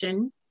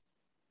meditation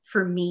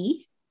for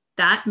me,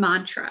 that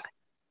mantra,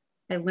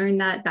 I learned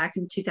that back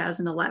in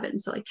 2011,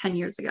 so like 10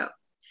 years ago.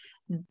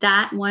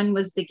 That one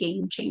was the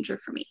game changer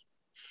for me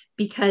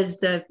because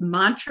the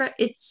mantra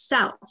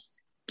itself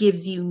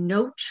gives you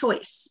no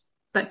choice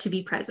but to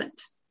be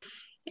present.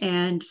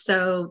 And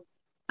so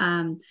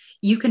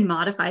you can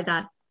modify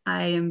that.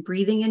 I am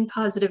breathing in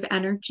positive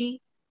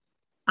energy.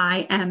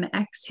 I am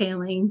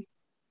exhaling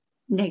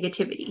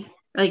negativity.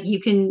 Like you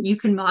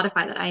can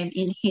modify that. I am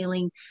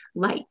inhaling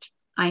light.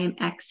 I am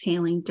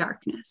exhaling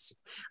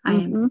darkness. I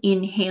am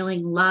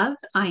inhaling love.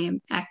 I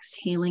am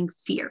exhaling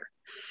fear.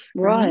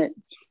 Right.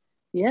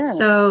 Yeah.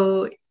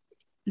 So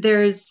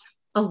there's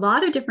a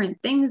lot of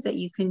different things that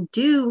you can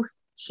do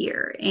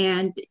here.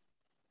 And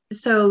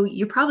so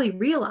you're probably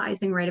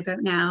realizing right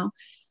about now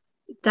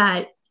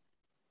that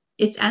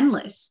it's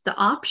endless. The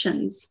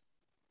options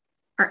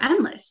are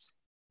endless.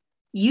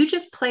 You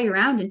just play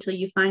around until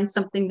you find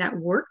something that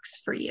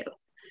works for you.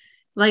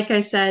 Like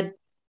I said,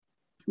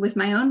 with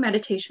my own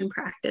meditation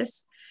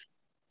practice,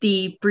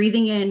 the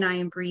breathing in, I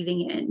am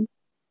breathing in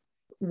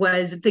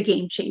was the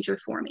game changer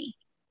for me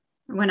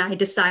when I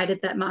decided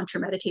that mantra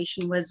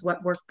meditation was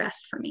what worked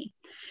best for me.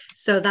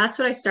 So that's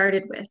what I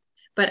started with.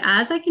 But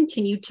as I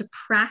continued to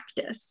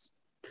practice,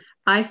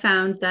 I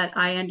found that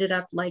I ended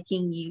up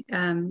liking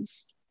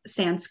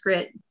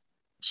Sanskrit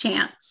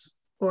chants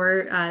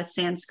or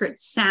Sanskrit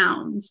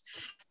sounds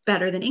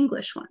better than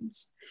English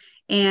ones.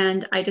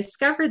 And I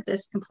discovered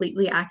this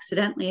completely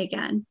accidentally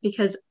again,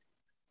 because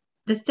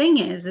the thing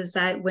is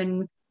that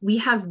when we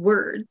have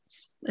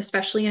words,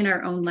 especially in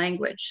our own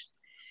language,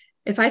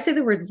 if I say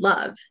the word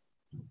love,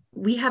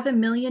 we have a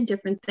million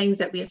different things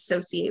that we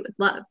associate with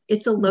love.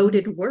 It's a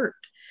loaded word.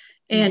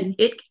 And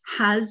it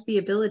has the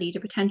ability to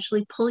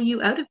potentially pull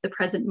you out of the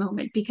present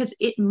moment because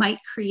it might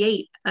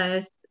create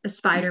a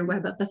spider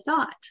web of a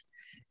thought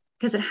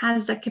because it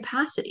has that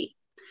capacity.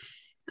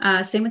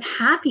 Same with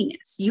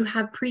happiness. You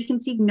have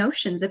preconceived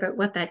notions about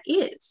what that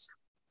is.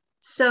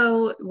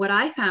 So what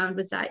I found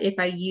was that if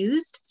I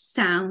used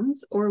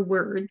sounds or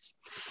words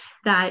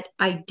that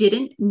I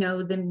didn't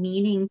know the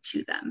meaning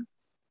to them,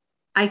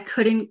 I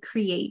couldn't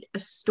create a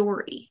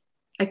story.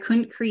 I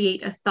couldn't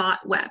create a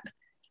thought web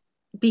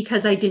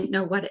because I didn't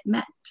know what it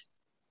meant.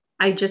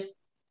 I just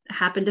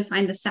happened to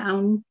find the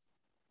sound,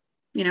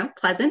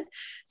 pleasant.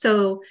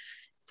 So,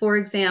 for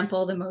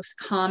example, the most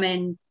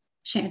common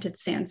chanted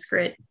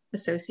Sanskrit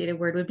associated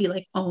word would be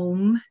like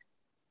Om.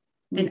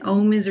 And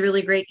Om is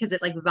really great because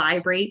it like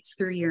vibrates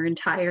through your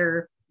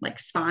entire like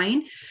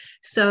spine.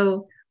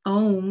 So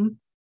Om,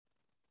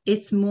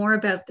 it's more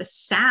about the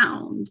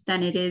sound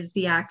than it is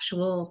the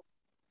actual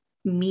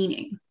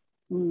meaning.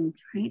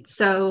 Right.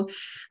 So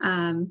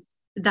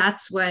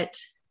that's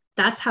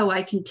how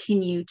I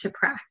continue to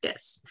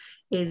practice,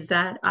 is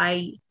that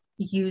I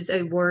use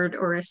a word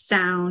or a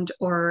sound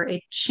or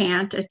a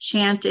chant. A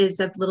chant is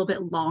a little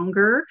bit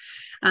longer.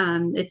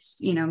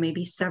 It's,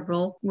 maybe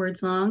several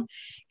words long.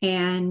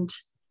 And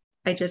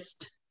I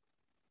just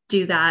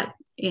do that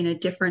in a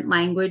different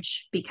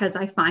language because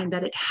I find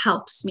that it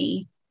helps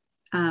me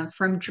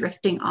from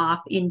drifting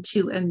off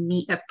into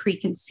a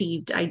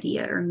preconceived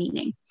idea or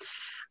meaning.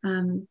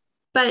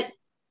 But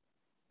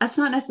that's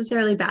not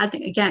necessarily a bad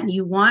thing. Again,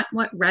 you want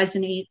what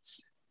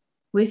resonates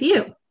with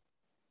you.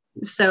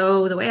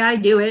 So the way I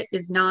do it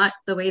is not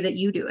the way that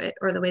you do it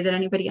or the way that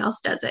anybody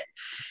else does it.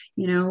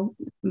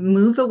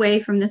 Move away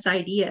from this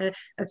idea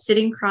of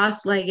sitting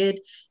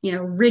cross-legged,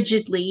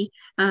 rigidly,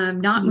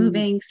 not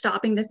moving,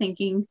 stopping the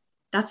thinking.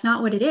 That's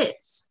not what it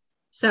is.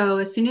 So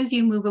as soon as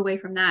you move away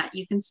from that,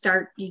 you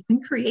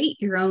can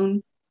create your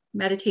own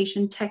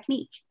meditation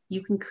technique.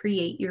 You can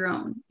create your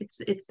own.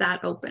 It's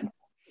that open.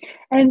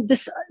 And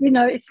this,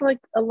 it's like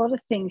a lot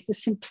of things, the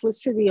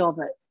simplicity of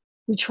it.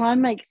 We try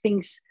and make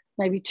things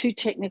maybe too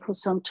technical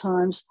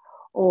sometimes,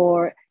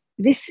 or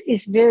this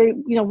is very,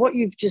 what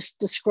you've just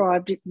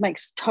described, it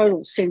makes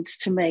total sense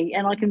to me,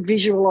 and I can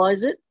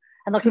visualize it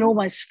and I can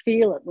almost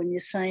feel it when you're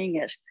saying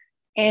it.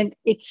 And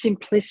it's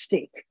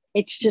simplistic.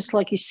 It's just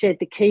like you said,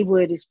 the key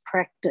word is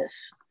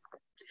practice.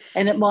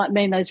 And it might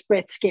mean those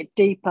breaths get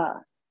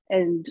deeper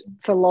and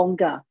for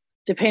longer,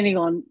 depending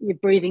on your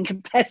breathing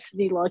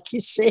capacity, like you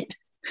said.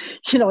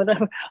 I don't want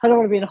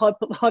to be in a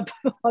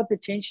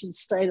hypertension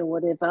state or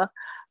whatever.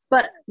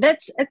 But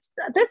that's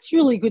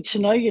really good to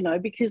know,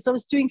 because I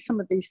was doing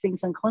some of these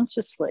things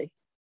unconsciously.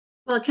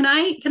 Well, can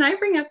I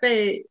bring up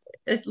a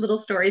little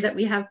story that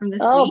we have from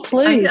this week? Oh,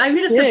 please. I'm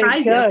going to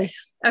surprise you.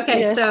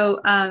 Okay, yeah. So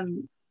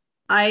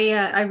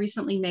I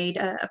recently made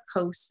a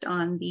post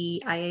on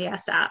the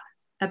IAS app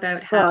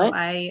about how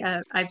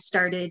I've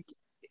started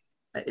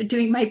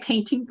doing my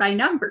painting by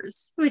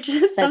numbers, which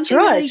is That's something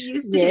that I right.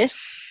 used to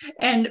Yes. do.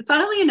 And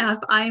funnily enough,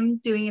 I'm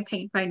doing a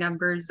paint by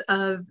numbers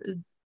of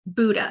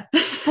Buddha.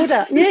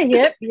 Buddha.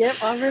 Yeah,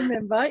 yep. I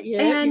remember.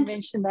 Yeah, you And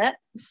mentioned that.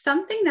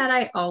 something that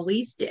I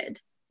always did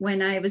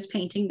when I was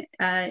painting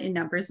in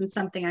numbers, and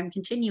something I'm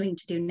continuing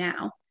to do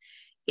now,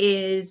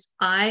 is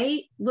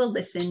I will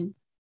listen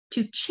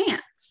to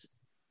chants.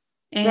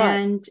 Right.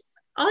 And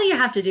all you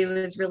have to do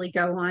is really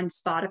go on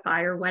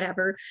Spotify or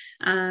whatever.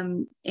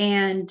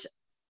 And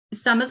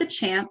some of the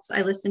chants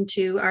I listen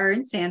to are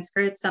in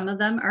Sanskrit, some of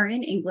them are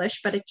in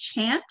English, but a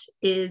chant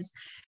is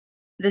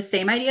the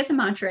same idea as a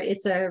mantra.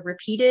 It's a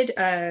repeated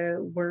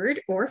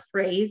word or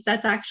phrase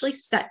that's actually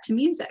set to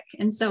music.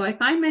 And so I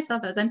find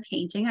myself as I'm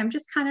painting, I'm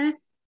just kind of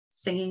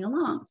singing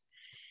along.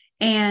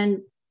 And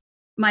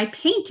my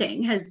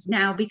painting has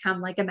now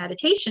become like a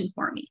meditation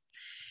for me.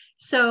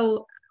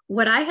 So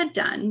what I had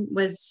done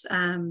was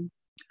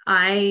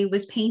I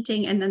was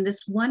painting, and then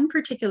this one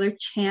particular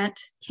chant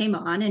came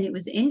on, and it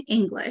was in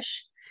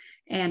English.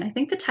 And I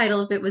think the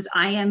title of it was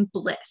I Am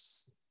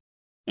Bliss.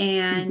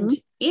 And Mm-hmm.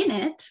 in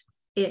it,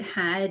 it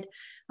had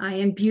I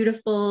am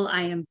beautiful,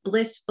 I am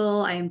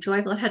blissful, I am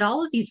joyful. It had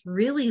all of these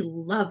really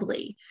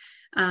lovely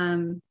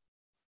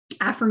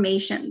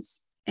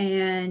affirmations.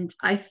 And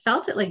I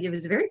felt it like it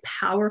was very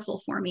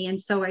powerful for me.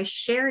 And so I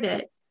shared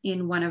it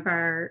in one of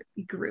our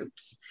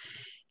groups.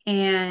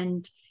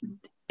 And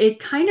it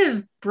kind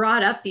of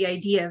brought up the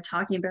idea of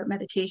talking about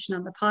meditation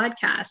on the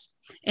podcast.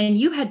 And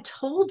you had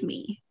told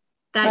me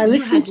I that you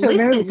listened had to it.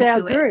 Remember, it was listened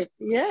our to it. group.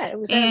 Yeah, it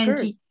was our And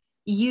group.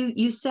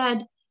 you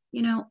said,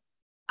 you know,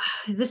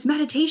 this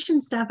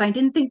meditation stuff, I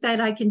didn't think that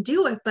I can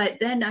do it. But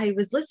then I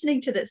was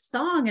listening to this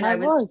song and I I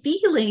was was.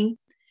 feeling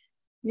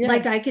Yeah.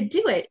 like I could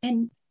do it.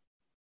 And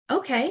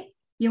okay,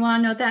 you want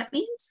to know what that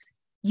means?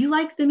 You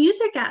like the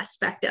music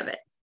aspect of it.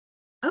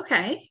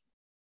 Okay,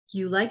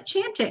 you like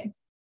chanting.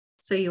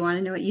 So you want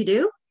to know what you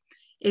do?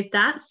 If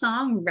that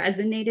song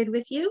resonated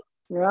with you,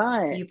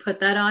 Right. you put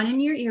that on in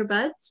your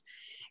earbuds,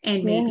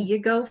 and maybe Yeah. you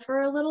go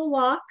for a little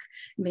walk,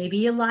 maybe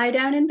you lie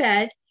down in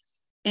bed,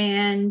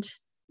 and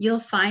you'll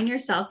find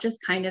yourself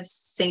just kind of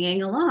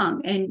singing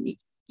along. And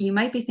you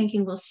might be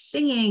thinking, well,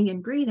 singing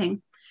and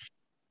breathing,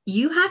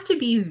 you have to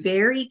be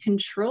very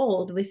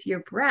controlled with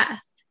your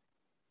breath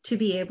to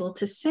be able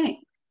to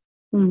sing.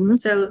 Mm-hmm.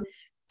 So,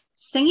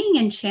 singing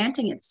and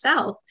chanting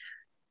itself,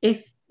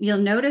 if you'll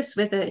notice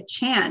with a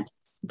chant,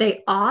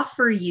 they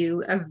offer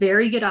you a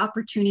very good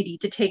opportunity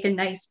to take a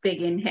nice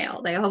big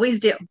inhale. They always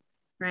do,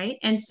 right?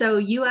 And so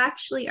you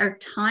actually are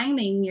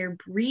timing your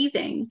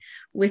breathing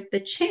with the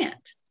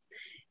chant.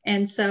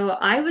 And so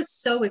I was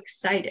so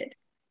excited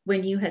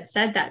when you had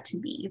said that to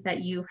me,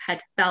 that you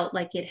had felt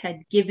like it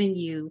had given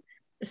you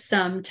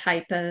some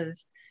type of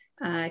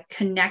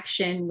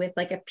connection with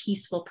like a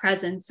peaceful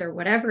presence or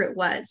whatever it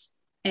was.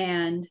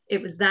 And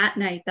it was that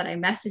night that I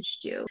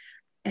messaged you,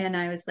 and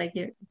I was like,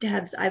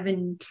 Debs, I've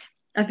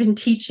been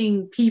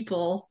teaching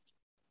people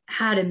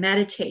how to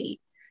meditate,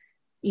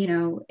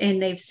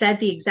 and they've said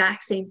the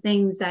exact same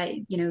things that,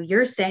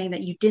 you're saying,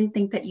 that you didn't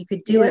think that you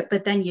could do it, Yep.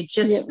 but then you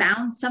just Yep.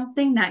 found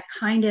something that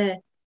kind of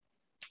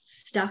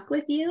stuck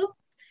with you.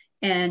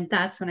 And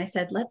that's when I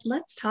said,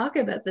 let's talk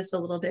about this a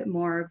little bit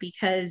more,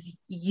 because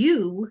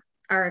you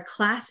are a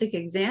classic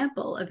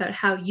example about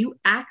how you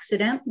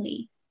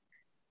accidentally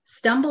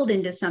stumbled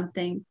into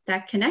something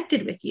that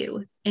connected with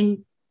you.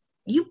 And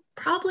you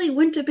probably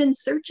wouldn't have been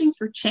searching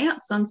for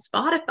chants on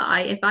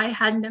Spotify if I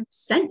hadn't have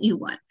sent you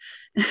one.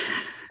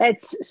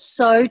 It's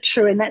so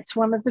true. And that's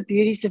one of the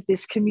beauties of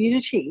this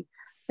community,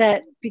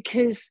 that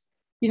because,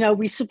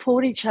 we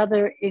support each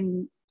other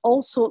in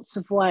all sorts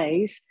of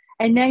ways.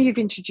 And now you've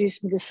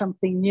introduced me to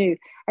something new.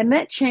 And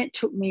that chant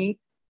took me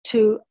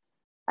to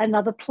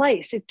another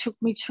place. It took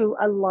me to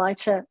a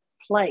lighter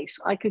place.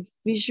 I could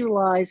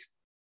visualize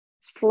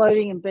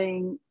floating and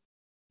being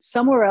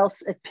somewhere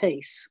else at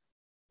peace.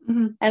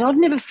 Mm-hmm. And I've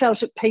never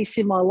felt at peace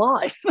in my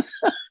life.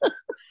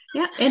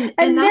 Yeah, and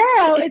that's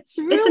now it's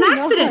really an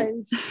accident.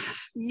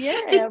 nice.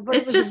 Yeah, but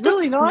it It's was a just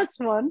really nice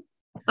one.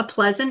 a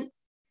pleasant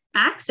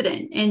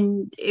accident.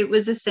 And it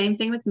was the same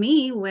thing with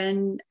me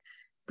when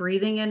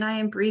breathing in, I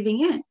am breathing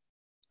in.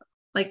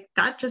 Like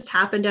that just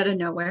happened out of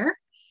nowhere,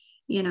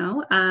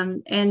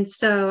 and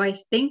so I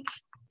think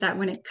that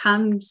when it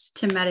comes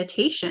to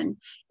meditation,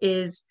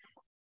 is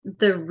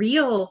the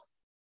real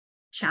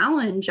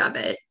challenge of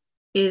it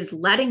is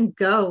letting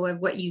go of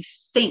what you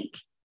think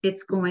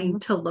it's going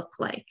to look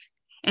like.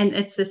 And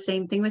it's the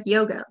same thing with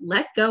yoga.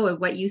 Let go of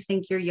what you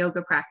think your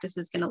yoga practice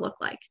is going to look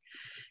like.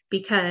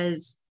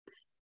 Because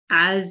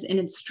as an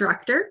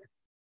instructor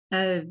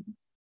of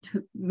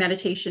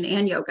meditation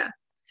and yoga,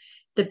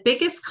 the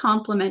biggest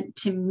compliment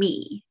to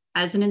me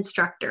as an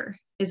instructor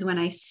is when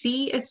I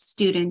see a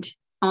student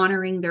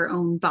honoring their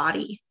own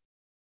body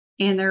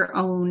and their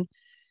own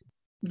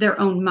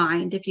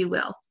mind, if you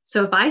will.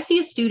 So if I see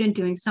a student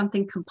doing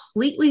something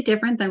completely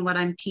different than what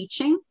I'm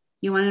teaching,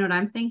 you want to know what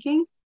I'm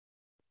thinking?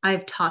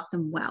 I've taught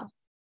them well.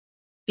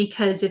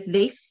 Because if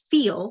they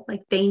feel like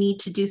they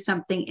need to do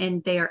something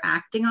and they are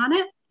acting on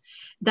it,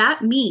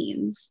 that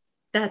means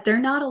that they're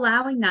not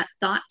allowing that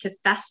thought to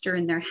fester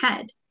in their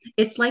head.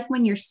 It's like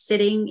when you're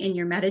sitting and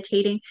you're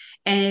meditating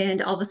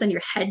and all of a sudden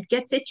your head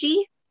gets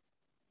itchy,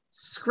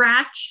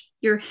 scratch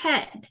your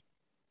head,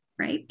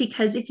 right?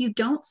 Because if you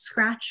don't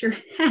scratch your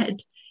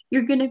head,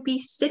 you're going to be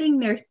sitting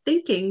there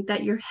thinking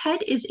that your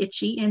head is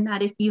itchy and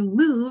that if you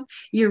move,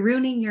 you're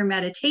ruining your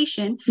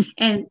meditation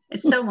and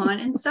so on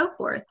and so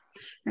forth,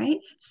 right?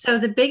 So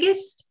the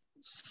biggest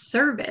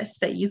service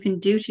that you can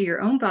do to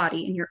your own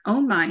body and your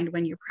own mind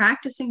when you're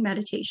practicing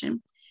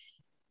meditation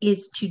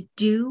is to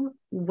do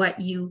what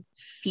you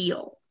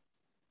feel.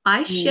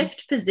 I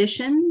shift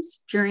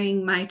positions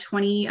during my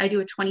I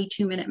do a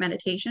 22-minute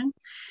meditation.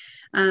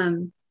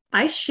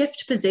 I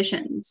shift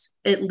positions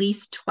at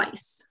least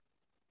twice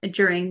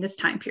during this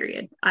time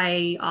period.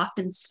 I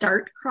often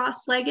start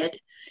cross-legged.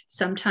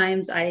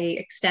 Sometimes I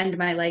extend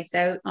my legs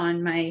out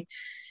on my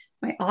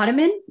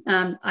ottoman.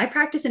 I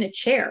practice in a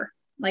chair.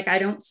 Like I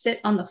don't sit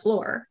on the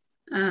floor.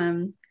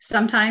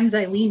 Sometimes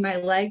I lean my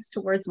legs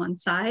towards one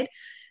side.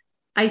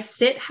 I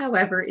sit,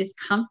 however, is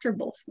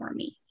comfortable for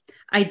me.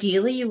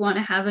 Ideally, you want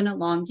to have an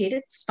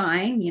elongated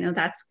spine. You know,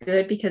 that's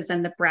good because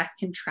then the breath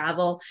can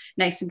travel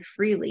nice and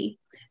freely.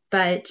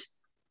 But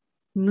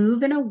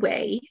move in a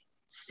way,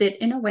 sit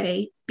in a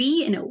way,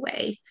 be in a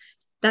way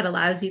that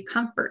allows you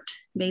comfort.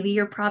 Maybe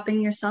you're propping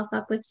yourself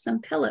up with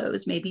some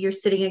pillows. Maybe you're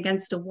sitting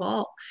against a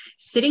wall.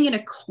 Sitting in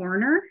a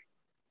corner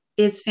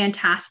is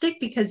fantastic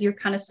because you're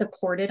kind of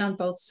supported on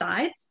both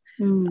sides.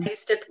 I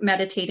used to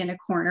meditate in a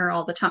corner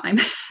all the time.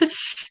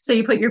 So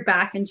you put your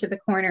back into the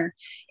corner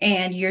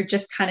and you're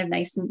just kind of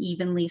nice and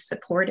evenly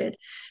supported.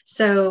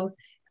 So,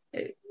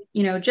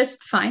 you know,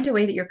 just find a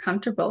way that you're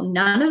comfortable.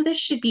 None of this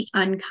should be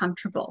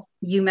uncomfortable.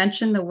 You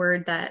mentioned the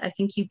word that I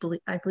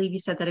believe you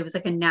said that it was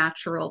like a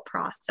natural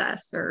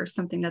process or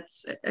something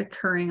that's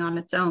occurring on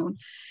its own.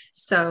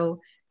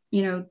 So,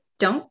 you know,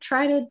 don't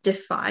try to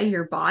defy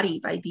your body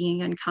by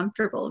being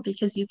uncomfortable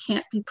because you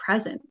can't be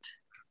present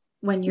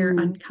when you're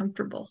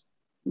uncomfortable.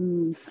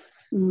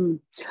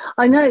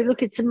 I know.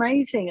 Look, it's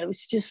amazing. It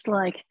was just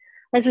like,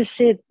 as I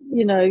said,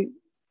 you know,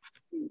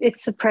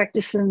 it's the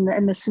practice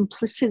and the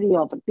simplicity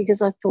of it,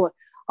 because I thought,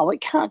 oh,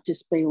 it can't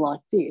just be like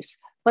this.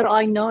 But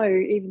I know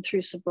even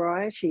through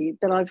sobriety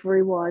that I've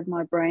rewired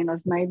my brain.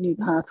 I've made new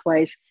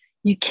pathways.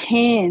 You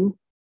can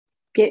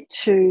get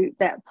to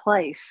that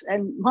place.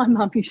 And my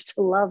mum used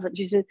to love it.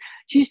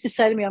 She used to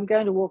say to me, I'm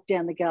going to walk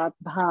down the garden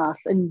path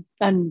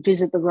and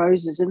visit the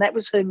roses. And that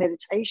was her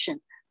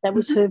meditation. That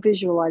was her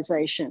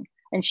visualization.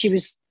 And she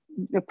was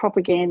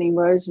propaganding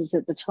roses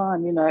at the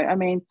time, you know. I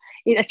mean,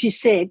 as you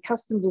said,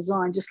 custom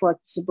design, just like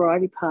the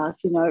sobriety path,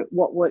 you know,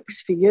 what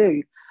works for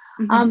you.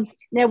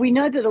 Now, we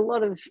know that a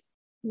lot of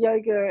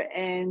yoga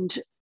and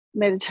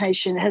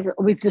meditation has,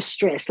 with the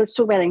stress, let's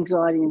talk about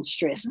anxiety and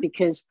stress,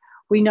 because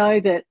we know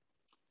that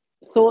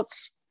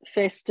thoughts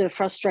fester,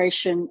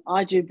 frustration,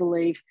 I do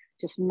believe,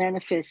 just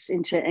manifests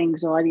into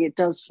anxiety. It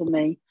does for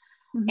me.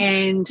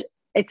 And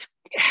it's,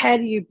 how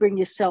do you bring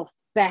yourself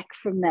back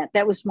from that?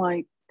 That was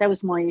my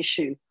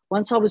issue.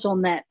 Once I was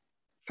on that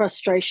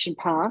frustration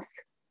path,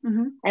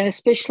 and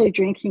especially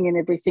drinking and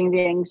everything,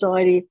 the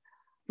anxiety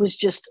was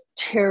just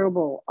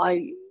terrible.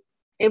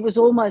 It was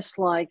almost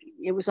like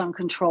it was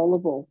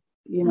uncontrollable,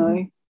 you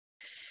know.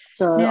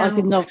 So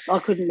now, I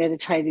couldn't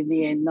meditate in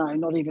the end. No,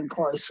 not even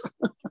close.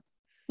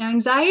 Now,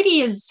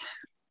 anxiety is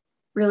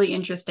really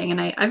interesting. And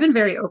I've been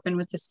very open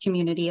with this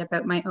community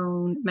about my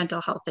own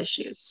mental health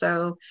issues.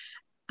 So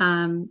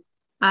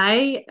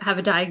I have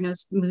a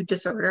diagnosed mood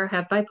disorder, I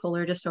have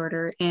bipolar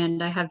disorder,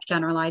 and I have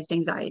generalized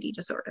anxiety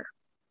disorder.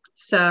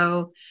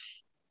 So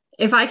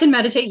if I can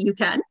meditate, you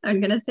can. I'm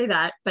going to say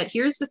that. But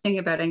here's the thing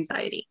about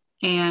anxiety.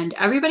 And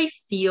everybody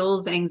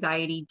feels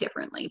anxiety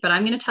differently. But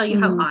I'm going to tell you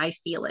how I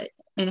feel it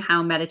and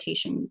how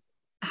meditation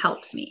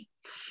helps me.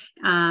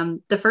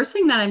 The first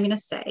thing that I'm going to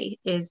say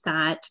is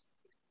that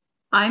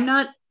I'm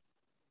not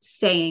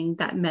saying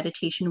that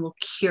meditation will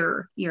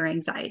cure your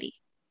anxiety.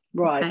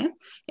 Right. Okay.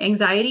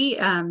 Anxiety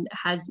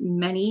has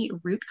many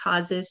root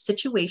causes,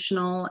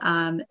 situational,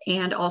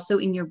 and also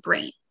in your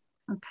brain.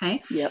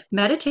 Okay. Yep.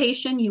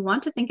 Meditation, you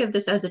want to think of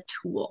this as a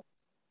tool.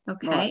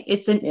 Okay. Right.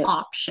 It's an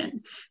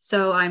option.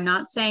 So I'm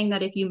not saying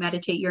that if you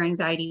meditate, your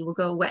anxiety will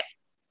go away.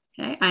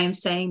 Okay. I am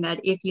saying that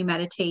if you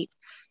meditate,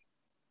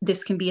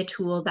 this can be a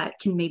tool that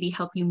can maybe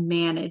help you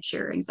manage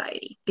your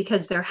anxiety,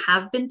 because there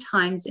have been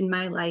times in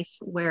my life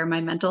where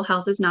my mental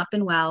health has not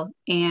been well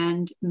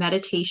and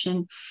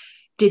meditation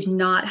did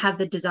not have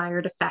the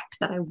desired effect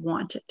that I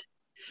wanted.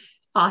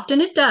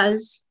 Often it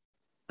does,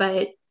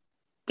 but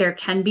there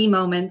can be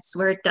moments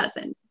where it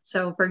doesn't.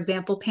 So for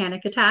example,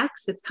 panic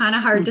attacks, it's kind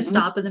of hard to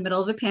stop in the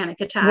middle of a panic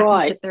attack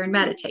and sit there and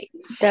meditate.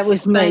 That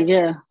was me.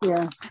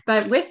 Yeah.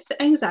 But with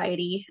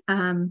anxiety,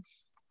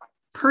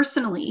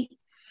 personally,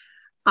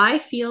 I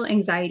feel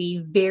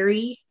anxiety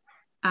very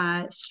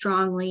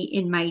strongly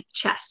in my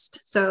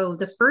chest. So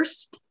the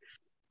first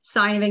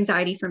sign of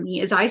anxiety for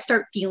me is I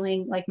start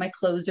feeling like my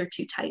clothes are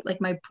too tight, like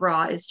my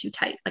bra is too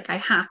tight. Like I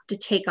have to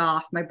take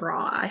off my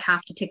bra. I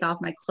have to take off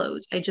my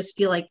clothes. I just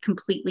feel like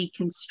completely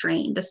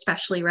constrained,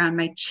 especially around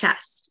my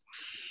chest.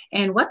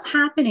 And what's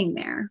happening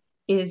there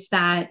is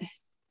that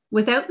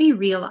without me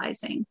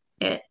realizing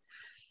it,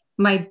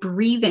 my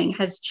breathing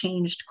has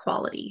changed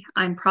quality.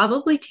 I'm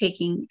probably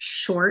taking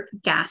short,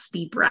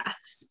 gaspy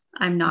breaths.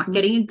 I'm not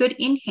getting a good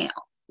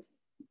inhale.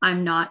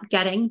 I'm not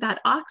getting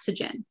that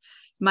oxygen.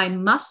 My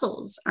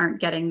muscles aren't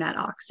getting that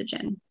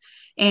oxygen.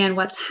 And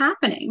what's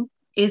happening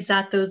is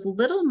that those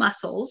little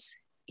muscles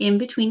in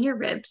between your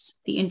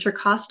ribs, the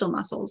intercostal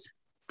muscles,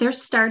 they're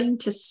starting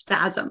to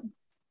spasm,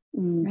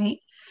 right?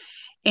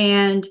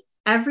 And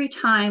every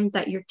time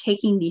that you're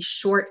taking these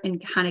short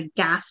and kind of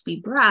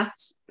gaspy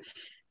breaths,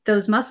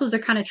 those muscles are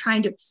kind of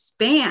trying to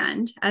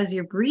expand as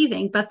you're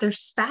breathing, but they're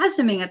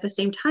spasming at the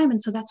same time.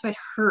 And so that's why it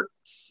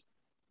hurts.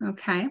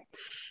 Okay.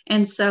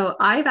 And so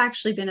I've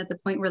actually been at the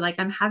point where like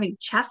I'm having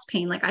chest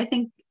pain. Like I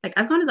think like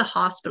I've gone to the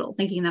hospital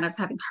thinking that I was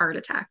having heart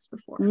attacks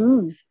before.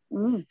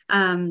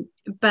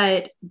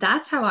 But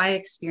that's how I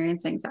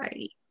experience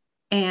anxiety.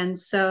 And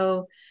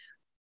so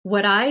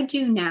what I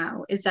do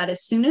now is that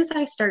as soon as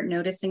I start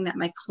noticing that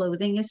my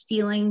clothing is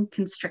feeling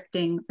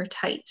constricting or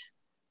tight,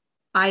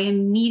 I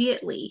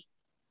immediately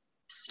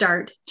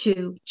start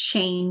to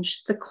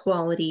change the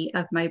quality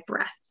of my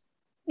breath.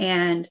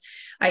 And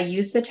I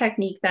use the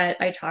technique that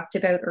I talked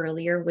about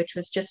earlier, which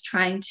was just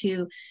trying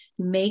to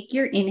make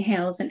your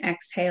inhales and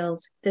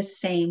exhales the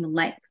same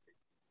length.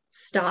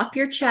 Stop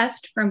your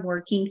chest from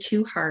working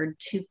too hard,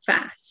 too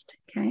fast.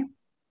 Okay.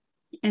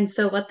 And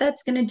so what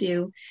that's going to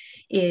do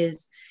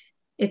is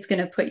it's going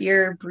to put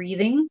your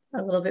breathing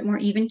a little bit more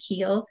even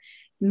keel.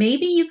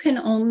 Maybe you can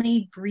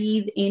only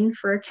breathe in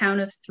for a count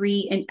of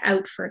 3 and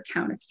out for a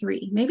count of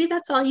 3. Maybe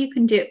that's all you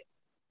can do.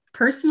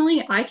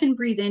 Personally, I can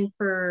breathe in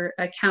for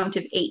a count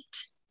of 8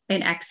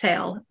 and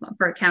exhale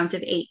for a count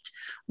of 8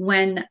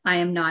 when I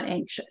am not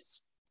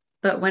anxious.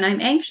 But when I'm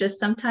anxious,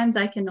 sometimes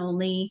I can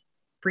only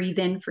breathe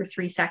in for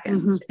 3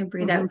 seconds and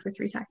breathe out for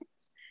 3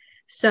 seconds.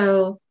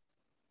 So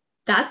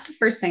that's the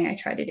first thing I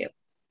try to do.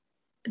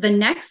 The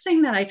next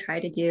thing that I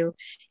try to do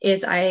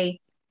is I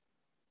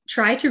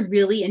try to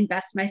really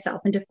invest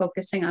myself into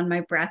focusing on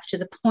my breath to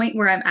the point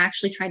where I'm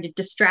actually trying to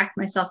distract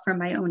myself from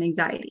my own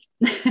anxiety.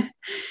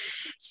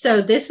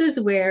 So this is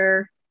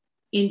where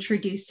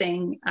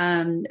introducing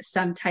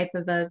some type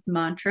of a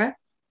mantra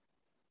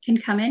can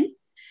come in.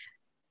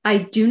 I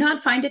do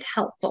not find it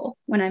helpful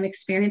when I'm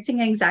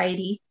experiencing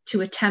anxiety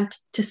to attempt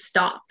to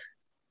stop,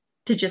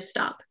 to just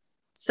stop.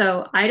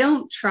 So I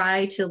don't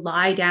try to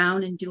lie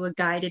down and do a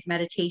guided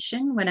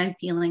meditation when I'm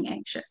feeling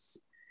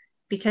anxious,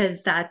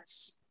 because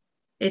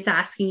it's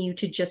asking you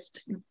to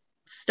just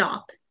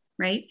stop,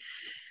 right?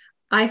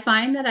 I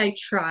find that I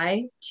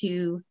try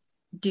to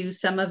do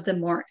some of the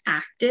more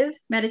active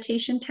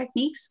meditation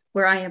techniques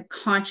where I am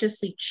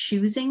consciously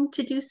choosing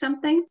to do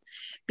something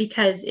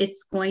because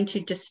it's going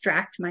to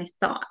distract my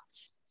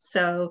thoughts.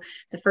 So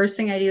the first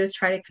thing I do is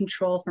try to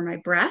control for my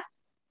breath.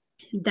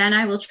 Then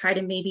I will try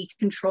to maybe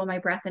control my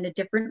breath in a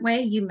different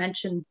way. You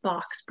mentioned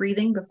box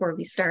breathing before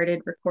we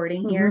started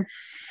recording here.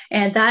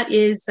 And that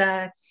is,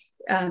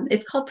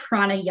 it's called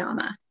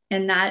pranayama.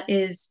 And that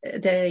is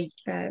the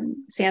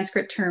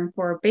Sanskrit term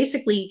for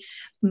basically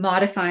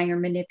modifying or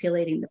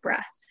manipulating the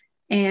breath.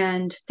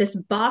 And this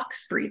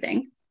box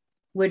breathing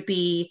would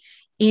be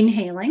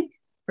inhaling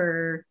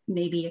for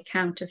maybe a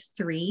count of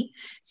 3.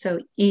 So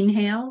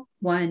inhale,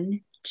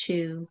 1,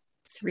 2,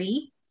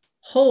 3.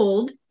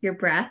 Hold your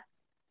breath,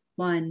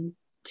 1,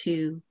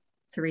 2,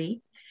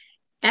 3.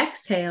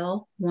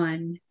 Exhale,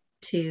 1,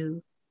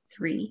 2,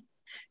 3.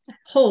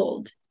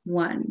 Hold,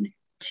 1,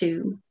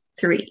 2,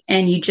 3.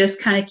 And you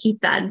just kind of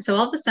keep that. And so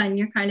all of a sudden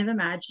you're kind of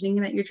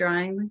imagining that you're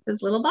drawing like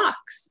this little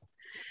box.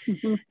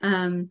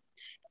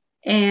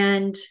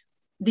 And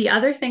the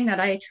other thing that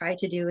I try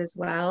to do as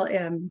well,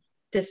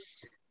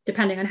 this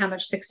depending on how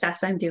much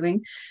success I'm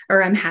doing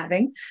or I'm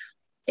having,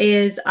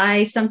 is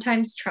I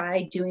sometimes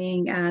try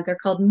doing, they're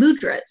called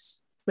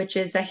mudras, which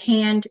is a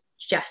hand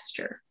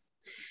gesture.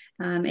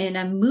 And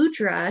a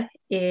mudra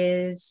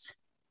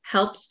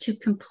helps to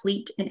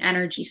complete an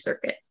energy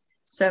circuit.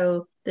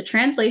 So the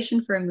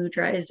translation for a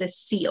mudra is a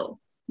seal.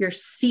 You're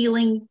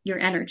sealing your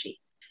energy.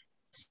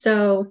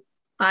 So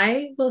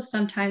I will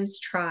sometimes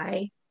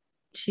try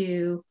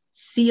to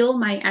seal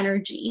my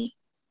energy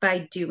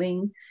by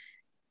doing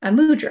a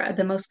mudra.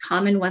 The most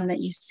common one that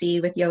you see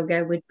with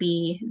yoga would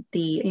be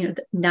the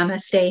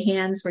namaste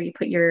hands, where you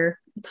put your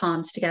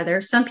palms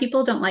together. Some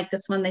people don't like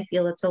this one. They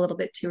feel it's a little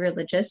bit too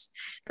religious.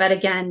 But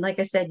again, like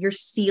I said, you're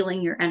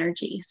sealing your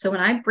energy. So when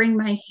I bring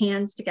my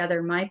hands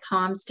together, my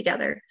palms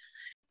together,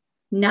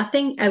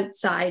 nothing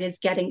outside is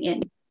getting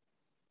in.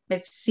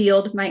 I've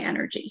sealed my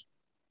energy.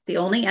 The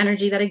only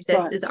energy that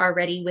exists is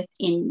already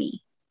within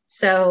me.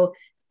 So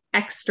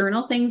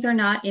external things are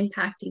not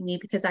impacting me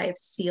because I have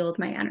sealed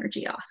my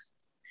energy off.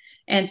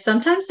 And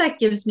sometimes that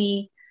gives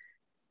me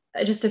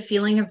just a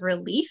feeling of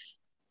relief.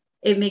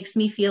 It makes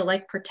me feel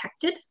like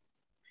protected.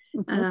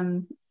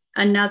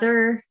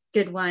 Another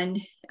good one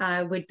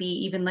would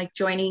be even like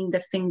joining the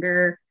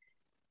fingers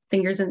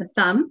and the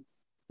thumb.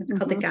 It's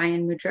called the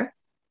Gyan Mudra.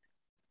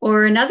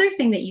 Or another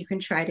thing that you can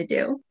try to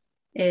do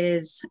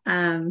is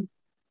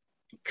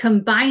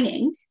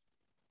combining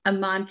a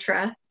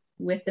mantra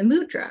with a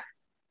mudra.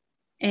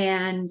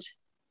 And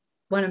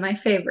one of my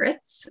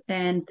favorites,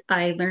 and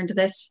I learned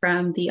this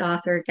from the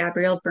author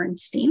Gabrielle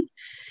Bernstein,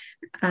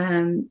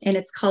 and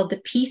it's called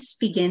The Peace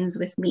Begins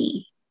With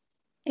Me.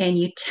 And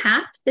you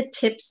tap the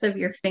tips of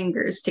your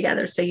fingers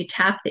together. So you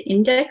tap the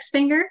index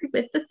finger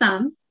with the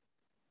thumb,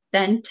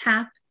 then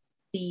tap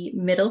the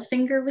middle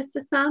finger with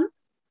the thumb.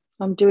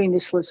 I'm doing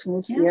this,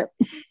 listeners. Yeah. Yep.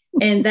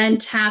 And then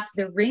tap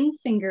the ring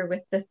finger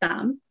with the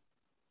thumb.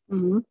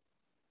 Mm-hmm.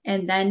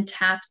 And then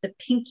tap the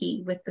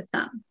pinky with the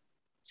thumb.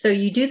 So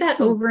you do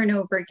that over and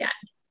over again.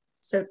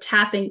 So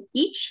tapping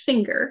each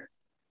finger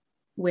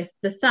with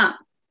the thumb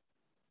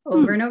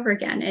over and over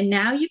again. And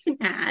now you can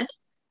add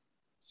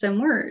some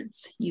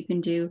words. You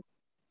can do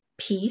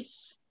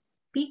peace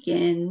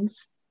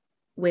begins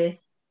with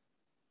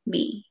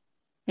me.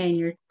 And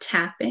you're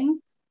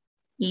tapping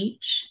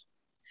each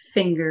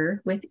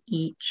finger with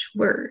each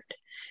word.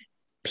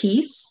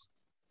 Peace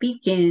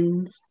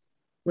begins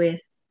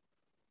with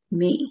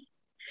me.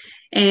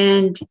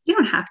 And you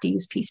don't have to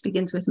use peace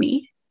begins with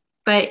me,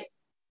 but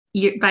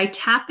by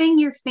tapping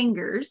your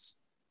fingers,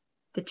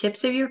 the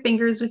tips of your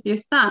fingers with your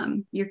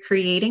thumb, you're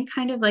creating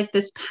kind of like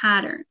this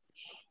pattern.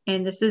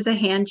 And this is a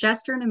hand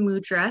gesture and a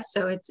mudra.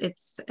 So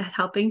it's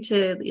helping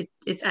to,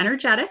 it's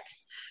energetic,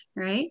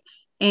 right?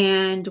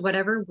 And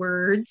whatever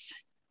words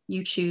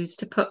you choose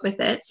to put with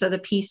it. So the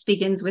peace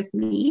begins with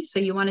me. So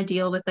you want to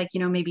deal with, like,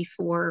 maybe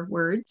 4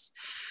 words.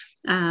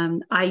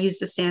 I use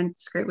the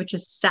Sanskrit, which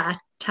is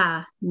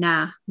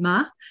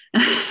satanama.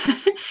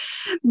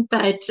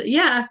 But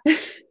yeah,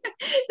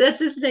 that's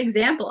just an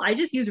example. I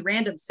just use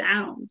random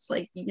sounds.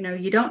 Like,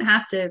 you don't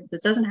have to,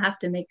 this doesn't have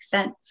to make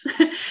sense.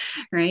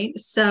 Right.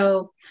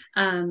 So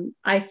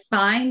I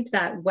find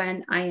that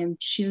when I am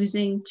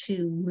choosing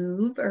to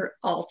move or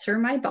alter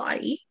my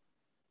body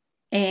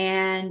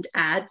and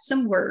add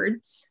some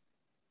words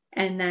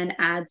and then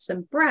add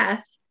some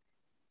breath,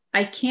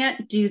 I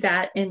can't do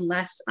that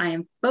unless I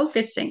am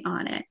focusing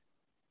on it.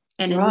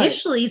 And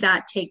initially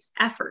that takes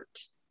effort.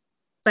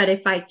 But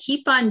if I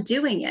keep on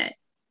doing it,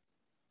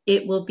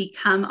 it will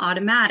become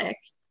automatic.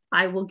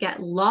 I will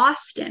get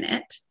lost in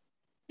it.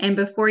 And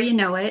before you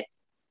know it,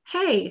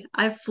 hey,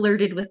 I've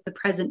flirted with the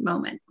present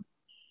moment.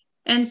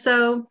 And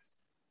so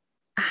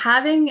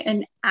having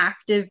an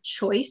active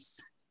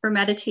choice for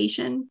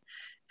meditation,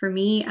 for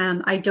me,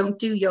 I don't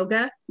do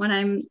yoga when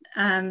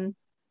I'm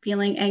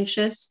feeling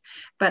anxious,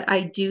 but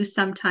I do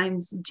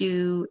sometimes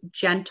do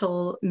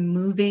gentle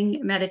moving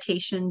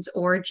meditations,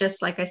 or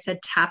just, like I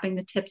said, tapping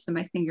the tips of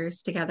my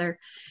fingers together.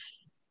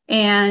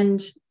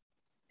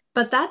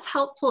 But that's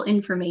helpful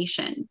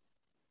information.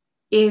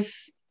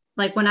 If,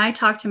 like, when I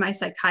talk to my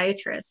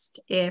psychiatrist,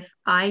 if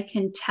I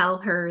can tell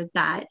her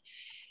that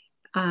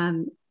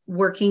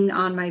working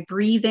on my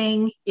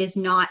breathing is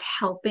not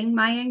helping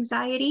my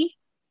anxiety,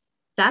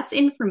 that's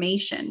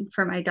information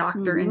for my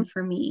doctor and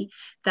for me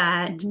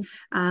that,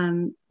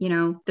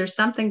 there's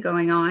something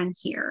going on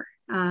here.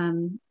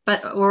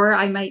 Or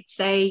I might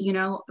say,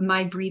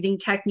 my breathing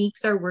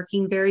techniques are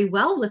working very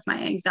well with my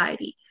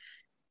anxiety.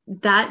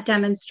 That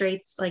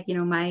demonstrates, like,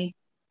 my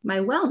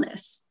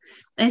wellness.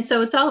 And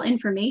so it's all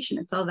information.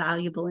 It's all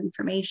valuable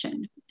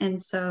information.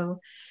 And so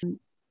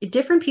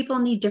different people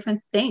need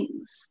different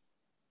things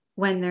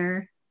when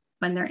they're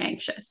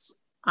anxious.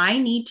 I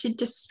need to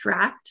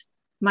distract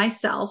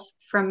myself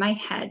from my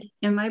head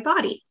and my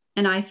body.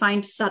 And I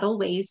find subtle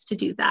ways to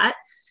do that.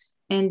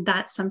 And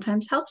that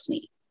sometimes helps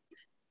me.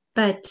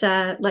 But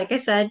like I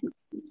said,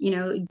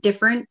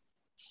 different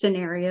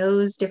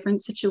scenarios,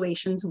 different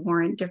situations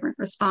warrant different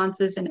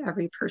responses, and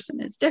every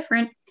person is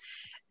different.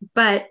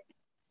 But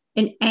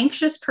an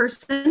anxious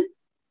person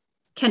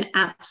can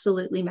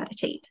absolutely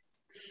meditate.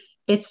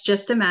 It's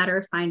just a matter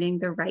of finding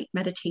the right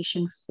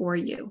meditation for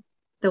you.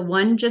 The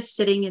one just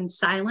sitting in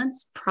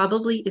silence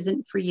probably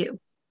isn't for you.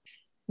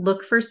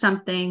 Look for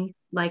something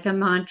like a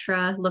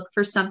mantra, look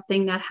for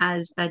something that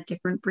has a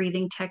different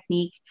breathing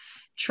technique,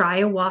 try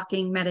a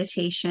walking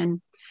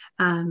meditation,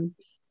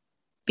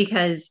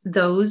 because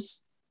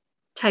those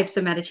types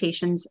of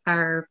meditations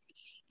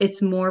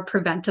it's more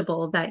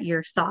preventable that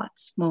your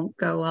thoughts won't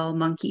go all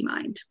monkey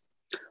mind.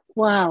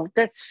 Wow,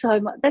 that's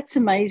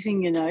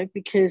amazing,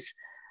 because,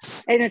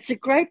 and it's a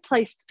great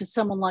place for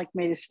someone like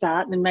me to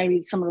start, and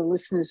maybe some of the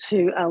listeners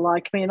who are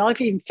like me. And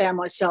I've even found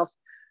myself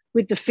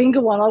with the finger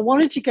one. I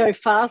wanted to go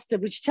faster,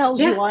 which tells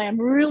you I am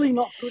really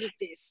not good at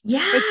this.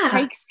 Yeah. It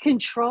takes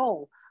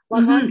control.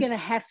 Like, I'm going to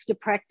have to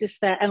practice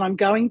that, and I'm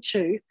going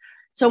to.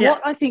 So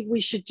what I think we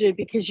should do,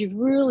 because you've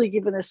really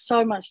given us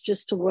so much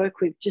just to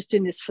work with just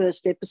in this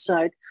first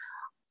episode,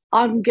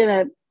 I'm going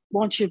to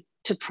want you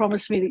to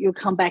promise me that you'll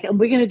come back, and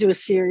we're going to do a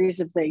series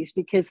of these,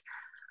 because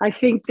I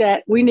think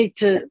that we need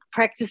to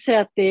practice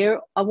out there.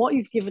 And what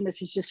you've given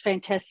us is just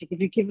fantastic.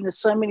 You've given us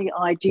so many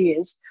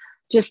ideas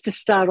just to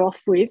start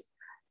off with.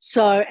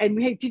 So, and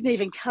we didn't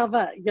even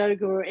cover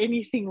yoga or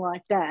anything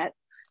like that.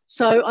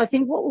 So I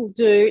think what we'll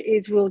do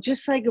is we'll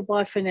just say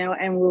goodbye for now,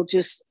 and we'll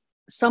just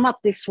sum up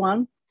this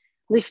one.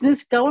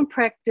 Listeners, go and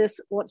practice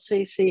what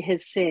Cee Cee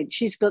has said.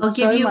 She's got I'll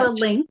give you a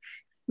link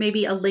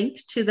maybe a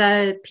link to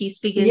the Peace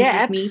Begins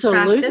Yeah, with Me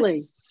absolutely.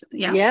 practice.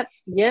 Yeah.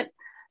 Yep.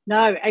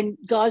 No, and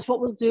guys, what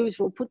we'll do is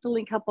we'll put the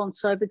link up on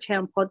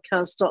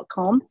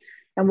sobertownpodcast.com.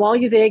 And while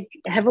you're there,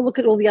 have a look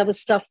at all the other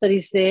stuff that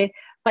is there.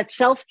 But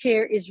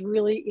self-care is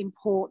really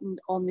important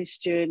on this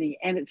journey.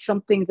 And it's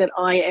something that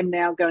I am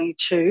now going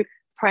to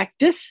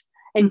practice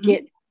and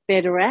get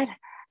better at.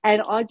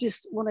 And I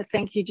just want to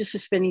thank you just for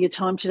spending your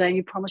time today. And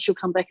you promise you'll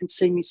come back and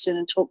see me soon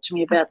and talk to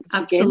me about this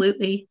again.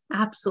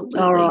 Absolutely.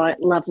 All right.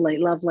 Lovely.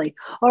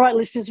 All right,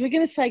 listeners, we're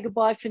going to say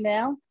goodbye for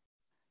now.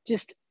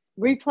 Just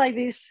replay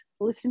this,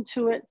 listen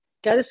to it,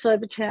 go to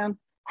Sobertown,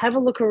 have a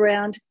look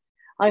around.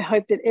 I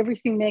hope that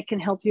everything there can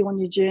help you on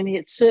your journey.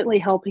 It's certainly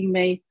helping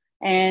me.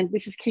 And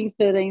this is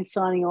King13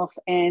 signing off,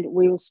 and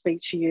we will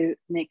speak to you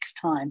next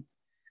time.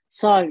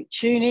 So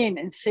tune in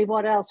and see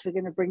what else we're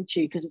going to bring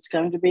to you, because it's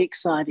going to be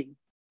exciting.